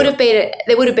 And there would have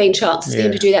been chances for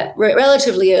him to do that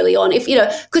relatively early on. If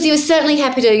because he was certainly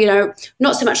happy to,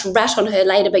 not so much rat on her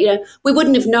later, but we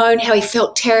wouldn't have known how he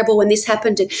felt terrible when this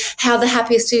happened and how the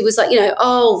happiest he was like,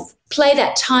 play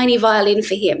that tiny violin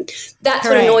for him. That's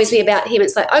what annoys me about him.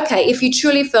 It's like, okay, if you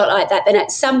truly felt like that, then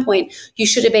at some point you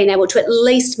should have been able to at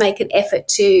least make an effort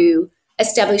to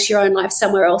establish your own life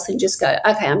somewhere else and just go,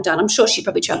 okay, I'm done. I'm sure she'd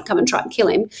probably try and kill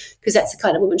him because that's the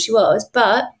kind of woman she was.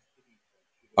 But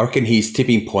I reckon his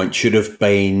tipping point should have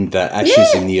been the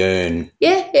ashes in the urn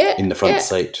in the front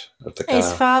seat of the car.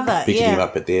 His father, picking him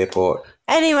up at the airport.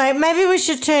 Anyway, maybe we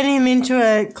should turn him into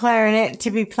a clarinet to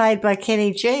be played by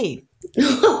Kenny G. Big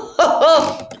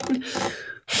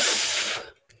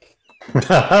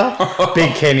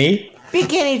Kenny. Big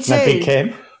Kenny too. No, Big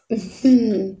Ken.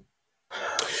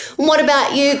 What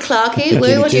about you, Clarky?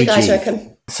 What do you guys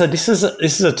reckon? So this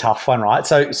is a tough one, right?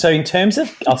 So in terms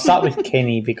of, I'll start with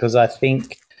Kenny because I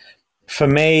think for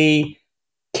me,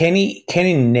 Kenny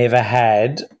never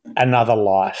had another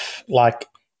life. Like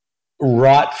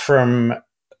right from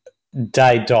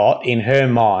day dot, in her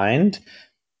mind,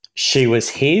 she was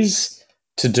his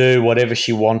to do whatever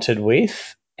she wanted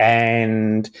with,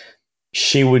 and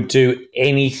she would do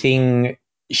anything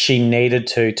she needed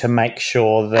to make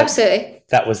sure that Absolutely.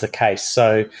 That was the case.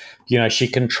 So, she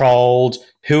controlled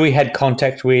who he had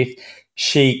contact with.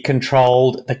 She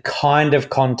controlled the kind of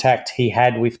contact he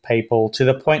had with people to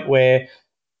the point where,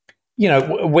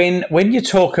 when you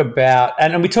talk about,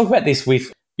 and we talk about this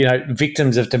with,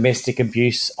 victims of domestic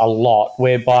abuse a lot,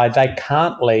 whereby they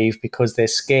can't leave because they're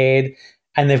scared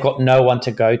and they've got no one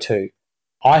to go to.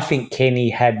 I think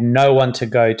Kenny had no one to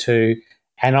go to,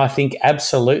 and I think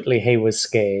absolutely he was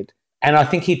scared. And I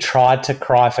think he tried to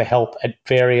cry for help at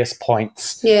various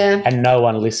points, and no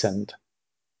one listened.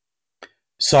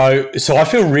 So I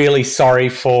feel really sorry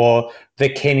for the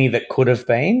Kenny that could have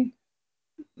been.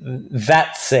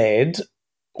 That said,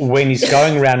 when he's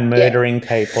going around murdering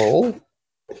people,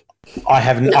 I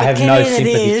have no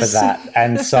sympathy for that.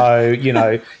 And so,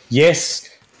 yes,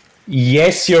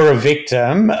 you're a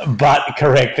victim, but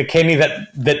correct, the Kenny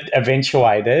that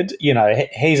eventuated,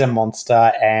 he's a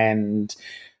monster, and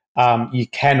you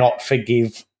cannot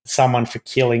forgive someone for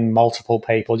killing multiple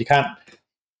people. You can't.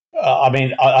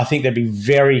 I think there'd be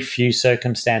very few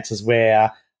circumstances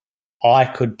where I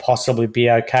could possibly be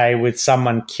okay with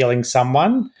someone killing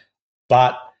someone,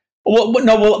 but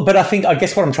I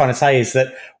guess what I'm trying to say is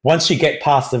that once you get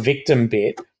past the victim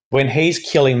bit, when he's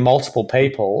killing multiple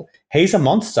people, he's a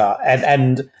monster,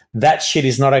 and that shit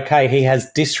is not okay. He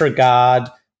has disregard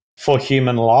for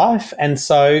human life, and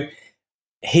so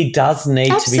he does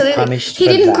need to be punished. He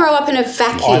didn't grow up in a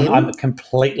vacuum. I'm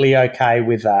completely okay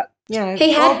with that. Yeah,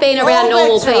 he had been around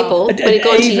normal people when he'd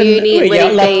gone to uni and when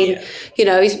he'd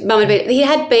been, his mum had been. He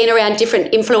had been around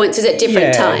different influences at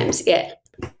different times. Yeah,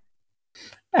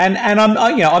 and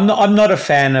I'm not a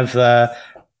fan of the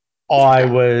I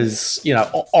was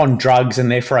on drugs and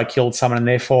therefore I killed someone and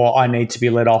therefore I need to be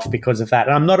let off because of that.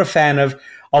 And I'm not a fan of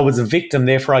I was a victim,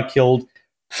 therefore I killed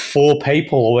 4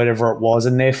 people or whatever it was,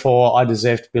 and therefore I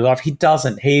deserve to be let off. He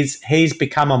doesn't. He's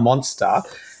become a monster.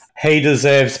 He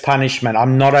deserves punishment.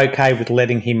 I'm not okay with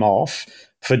letting him off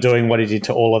for doing what he did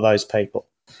to all of those people.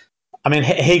 I mean,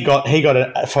 he got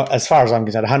as far as I'm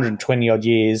concerned, 120 odd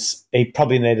years. He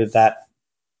probably needed that,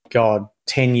 God,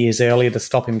 10 years earlier to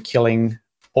stop him killing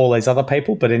all these other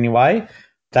people. But anyway,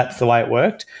 that's the way it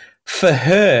worked. For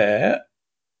her,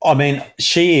 I mean,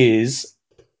 she is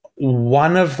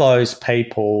one of those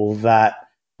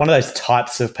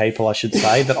types of people, I should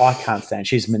say, that I can't stand.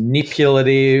 She's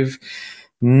manipulative.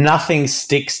 Nothing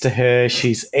sticks to her.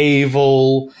 She's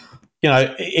evil. You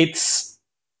know,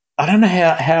 I don't know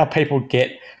how people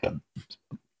get,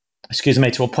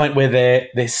 to a point where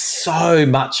they're so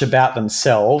much about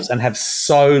themselves and have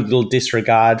so little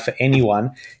disregard for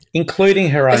anyone, including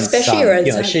her own Especially son. her own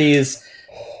you know, son.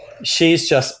 she's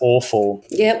just awful.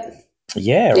 Yep.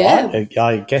 Yeah, Yeah. right.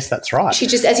 I guess that's right.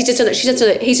 He's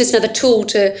just another tool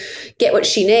to get what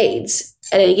she needs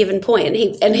at any given point,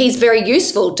 and he's very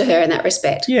useful to her in that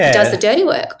respect. Yeah. He does the dirty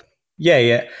work.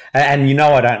 Yeah. And you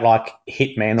know I don't like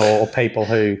hitmen or people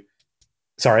who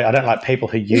 – sorry, I don't like people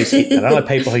who use hitmen. I don't like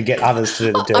people who get others to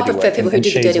do the dirty work. I prefer people who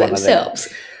do the dirty work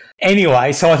themselves.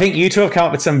 Anyway, so I think you two have come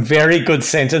up with some very good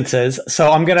sentences.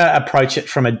 So I'm going to approach it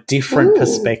from a different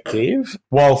perspective,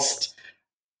 whilst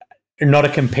not a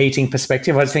competing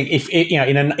perspective. I just think if you know,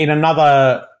 in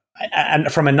another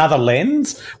and from another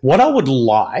lens, what I would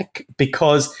like,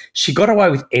 because she got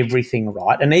away with everything,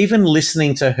 right? And even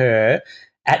listening to her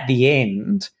at the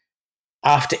end,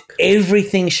 after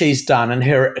everything she's done and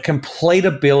her complete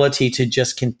ability to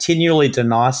just continually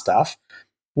deny stuff,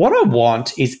 what I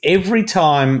want is every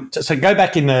time – so go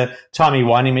back in the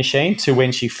timey-wimey machine to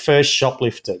when she first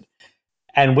shoplifted.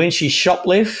 And when she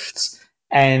shoplifts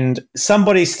and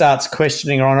somebody starts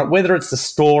questioning her on it, whether it's the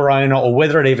store owner or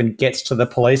whether it even gets to the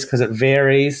police, because it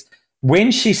varies,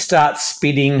 when she starts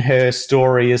spitting her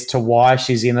story as to why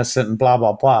she's innocent and blah,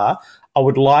 blah, blah, I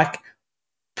would like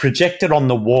projected on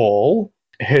the wall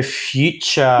her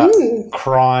future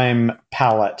crime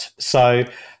palette. So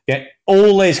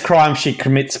all these crimes she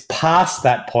commits past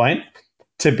that point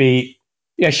to be,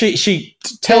 she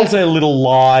tells her little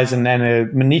lies and her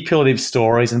manipulative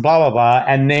stories and blah, blah, blah,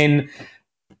 and then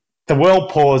the world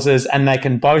pauses and they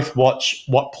can both watch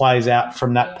what plays out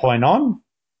from that point on,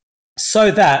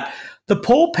 so that the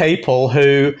poor people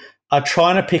who are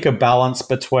trying to pick a balance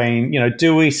between,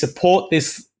 do we support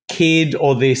this kid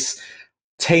or this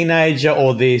teenager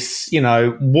or this,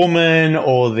 woman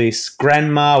or this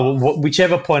grandma,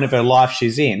 whichever point of her life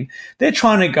she's in, they're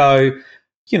trying to go,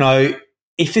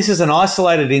 if this is an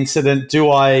isolated incident, do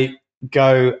I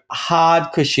go hard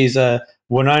because she's a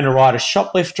Winona Ryder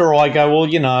shoplifter, or I go,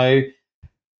 well,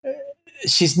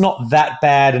 she's not that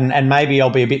bad and maybe I'll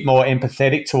be a bit more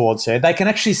empathetic towards her. They can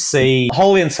actually see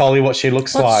wholly and solely what she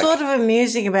looks like. What's sort of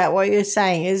amusing about what you're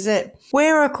saying is that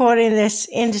we're recording this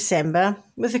in December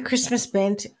with a Christmas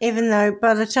bent, even though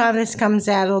by the time this comes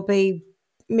out it'll be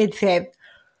mid-Feb.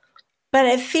 But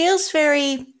it feels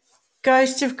very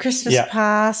Ghost of Christmas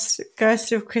Past,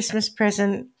 Ghost of Christmas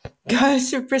Present,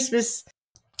 Ghost of Christmas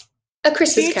A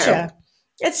Christmas Future. Carol.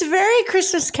 It's a very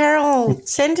Christmas Carol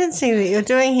sentencing that you're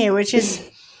doing here, which is,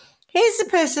 here's the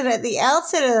person at the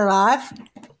outset of their life.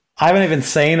 I haven't even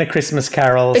seen A Christmas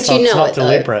Carol, but so it's not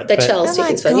deliberate. The Charles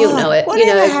Dickens one, you'll know it.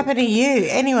 Whatever happened to you?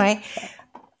 Anyway.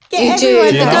 Yeah, you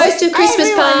do. The Ghost of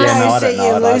Christmas Past. Everyone knows that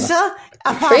you loser,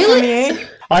 apart from you.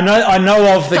 I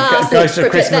know of the Ghost of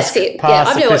Christmas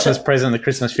Past, the Christmas Present, the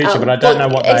Christmas Future, but I don't know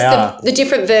what they are. The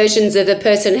different versions of the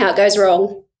person, how it goes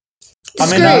wrong.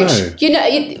 Scrooge.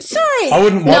 Sorry. I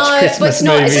wouldn't watch Christmas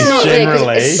movies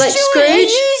generally. It's like Scrooge. Scrooge. Are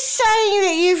you saying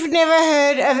that you've never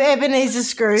heard of Ebenezer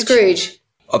Scrooge? Scrooge.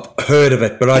 I've heard of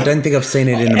it, but I don't think I've seen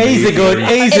it in a movie. He's a good.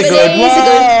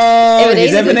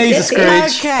 He's Ebenezer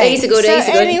Scrooge. Okay. He's a good.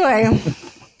 Anyway.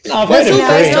 I've heard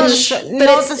of Scrooge.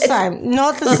 Not the same.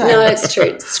 No, it's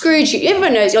true. Scrooge.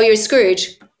 Everyone knows. You're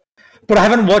Scrooge. But I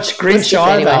haven't watched Grinch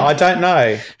either. Anyway. I don't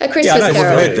know. A Christmas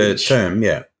Carol. I've heard the term,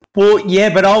 yeah. Well,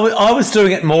 yeah, but I was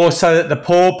doing it more so that the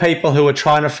poor people who were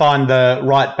trying to find the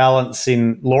right balance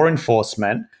in law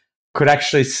enforcement could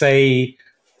actually see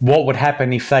what would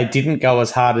happen if they didn't go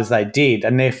as hard as they did,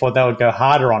 and therefore they would go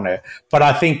harder on her. But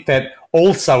I think that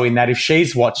also in that, if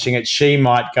she's watching it, she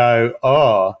might go,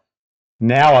 oh,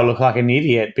 now I look like an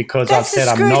idiot because I've said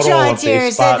I'm not all of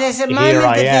this, but there's a here moment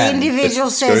I that am. the individual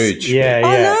says, Scrooge. Yeah.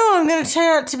 oh no, I'm going to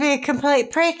turn out to be a complete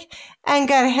prick and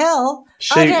go to hell.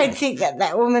 I don't think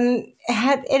that woman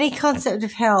had any concept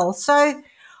of hell. So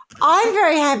I'm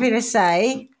very happy to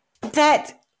say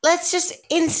that let's just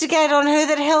instigate on her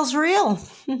that hell's real.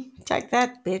 Take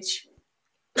that, bitch.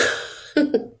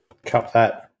 Cup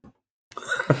that.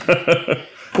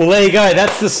 Well, there you go.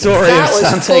 That's the story of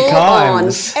Sante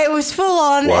Kimes. It was full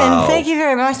on, Wow. and thank you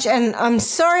very much. And I'm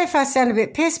sorry if I sound a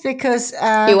bit pissed because...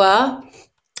 you are?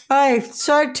 I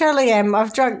so totally am.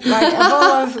 I've drunk like a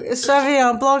bottle of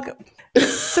Sauvignon Blanc.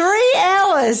 3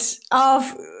 hours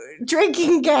of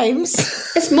drinking games.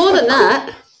 It's more than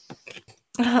that.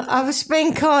 I was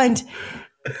being kind.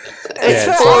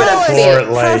 Yeah,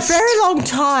 For a very long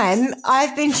time,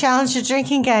 I've been challenged to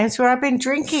drinking games where I've been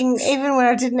drinking even when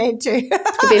I didn't need to.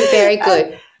 You've been very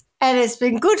good. And it's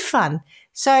been good fun.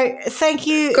 So thank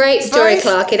you. Great story, both.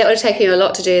 Clarky. That would have taken you a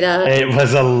lot to do that. It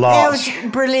was a lot. It was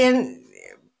brilliant.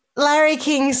 Larry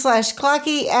King /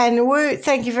 Clarky and Woo,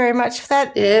 thank you very much for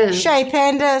that. Yeah. Shay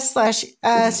Panda /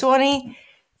 Swanee,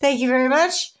 thank you very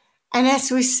much. And as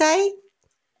we say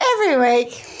every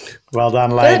week, well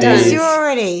done, Well done. ladies. see you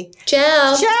already.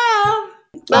 Ciao. Ciao.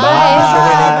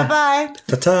 Bye. Bye.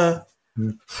 Ta-ta.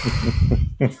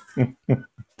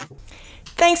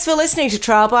 Thanks for listening to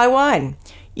Trial by Wine.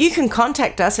 You can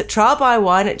contact us at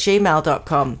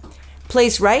trialbywine@gmail.com.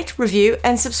 Please rate, review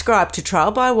and subscribe to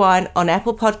Trial by Wine on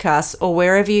Apple Podcasts or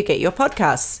wherever you get your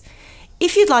podcasts.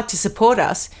 If you'd like to support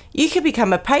us, you can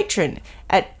become a patron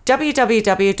at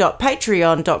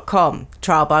www.patreon.com,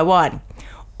 Trial by Wine,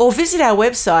 or visit our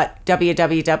website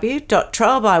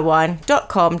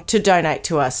www.trialbywine.com to donate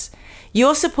to us.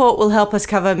 Your support will help us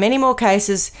cover many more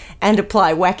cases and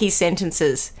apply wacky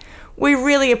sentences. We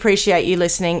really appreciate you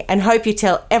listening and hope you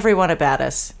tell everyone about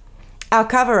us. Our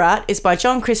cover art is by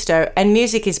John Christo and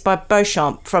music is by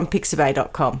Beauchamp from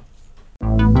pixabay.com.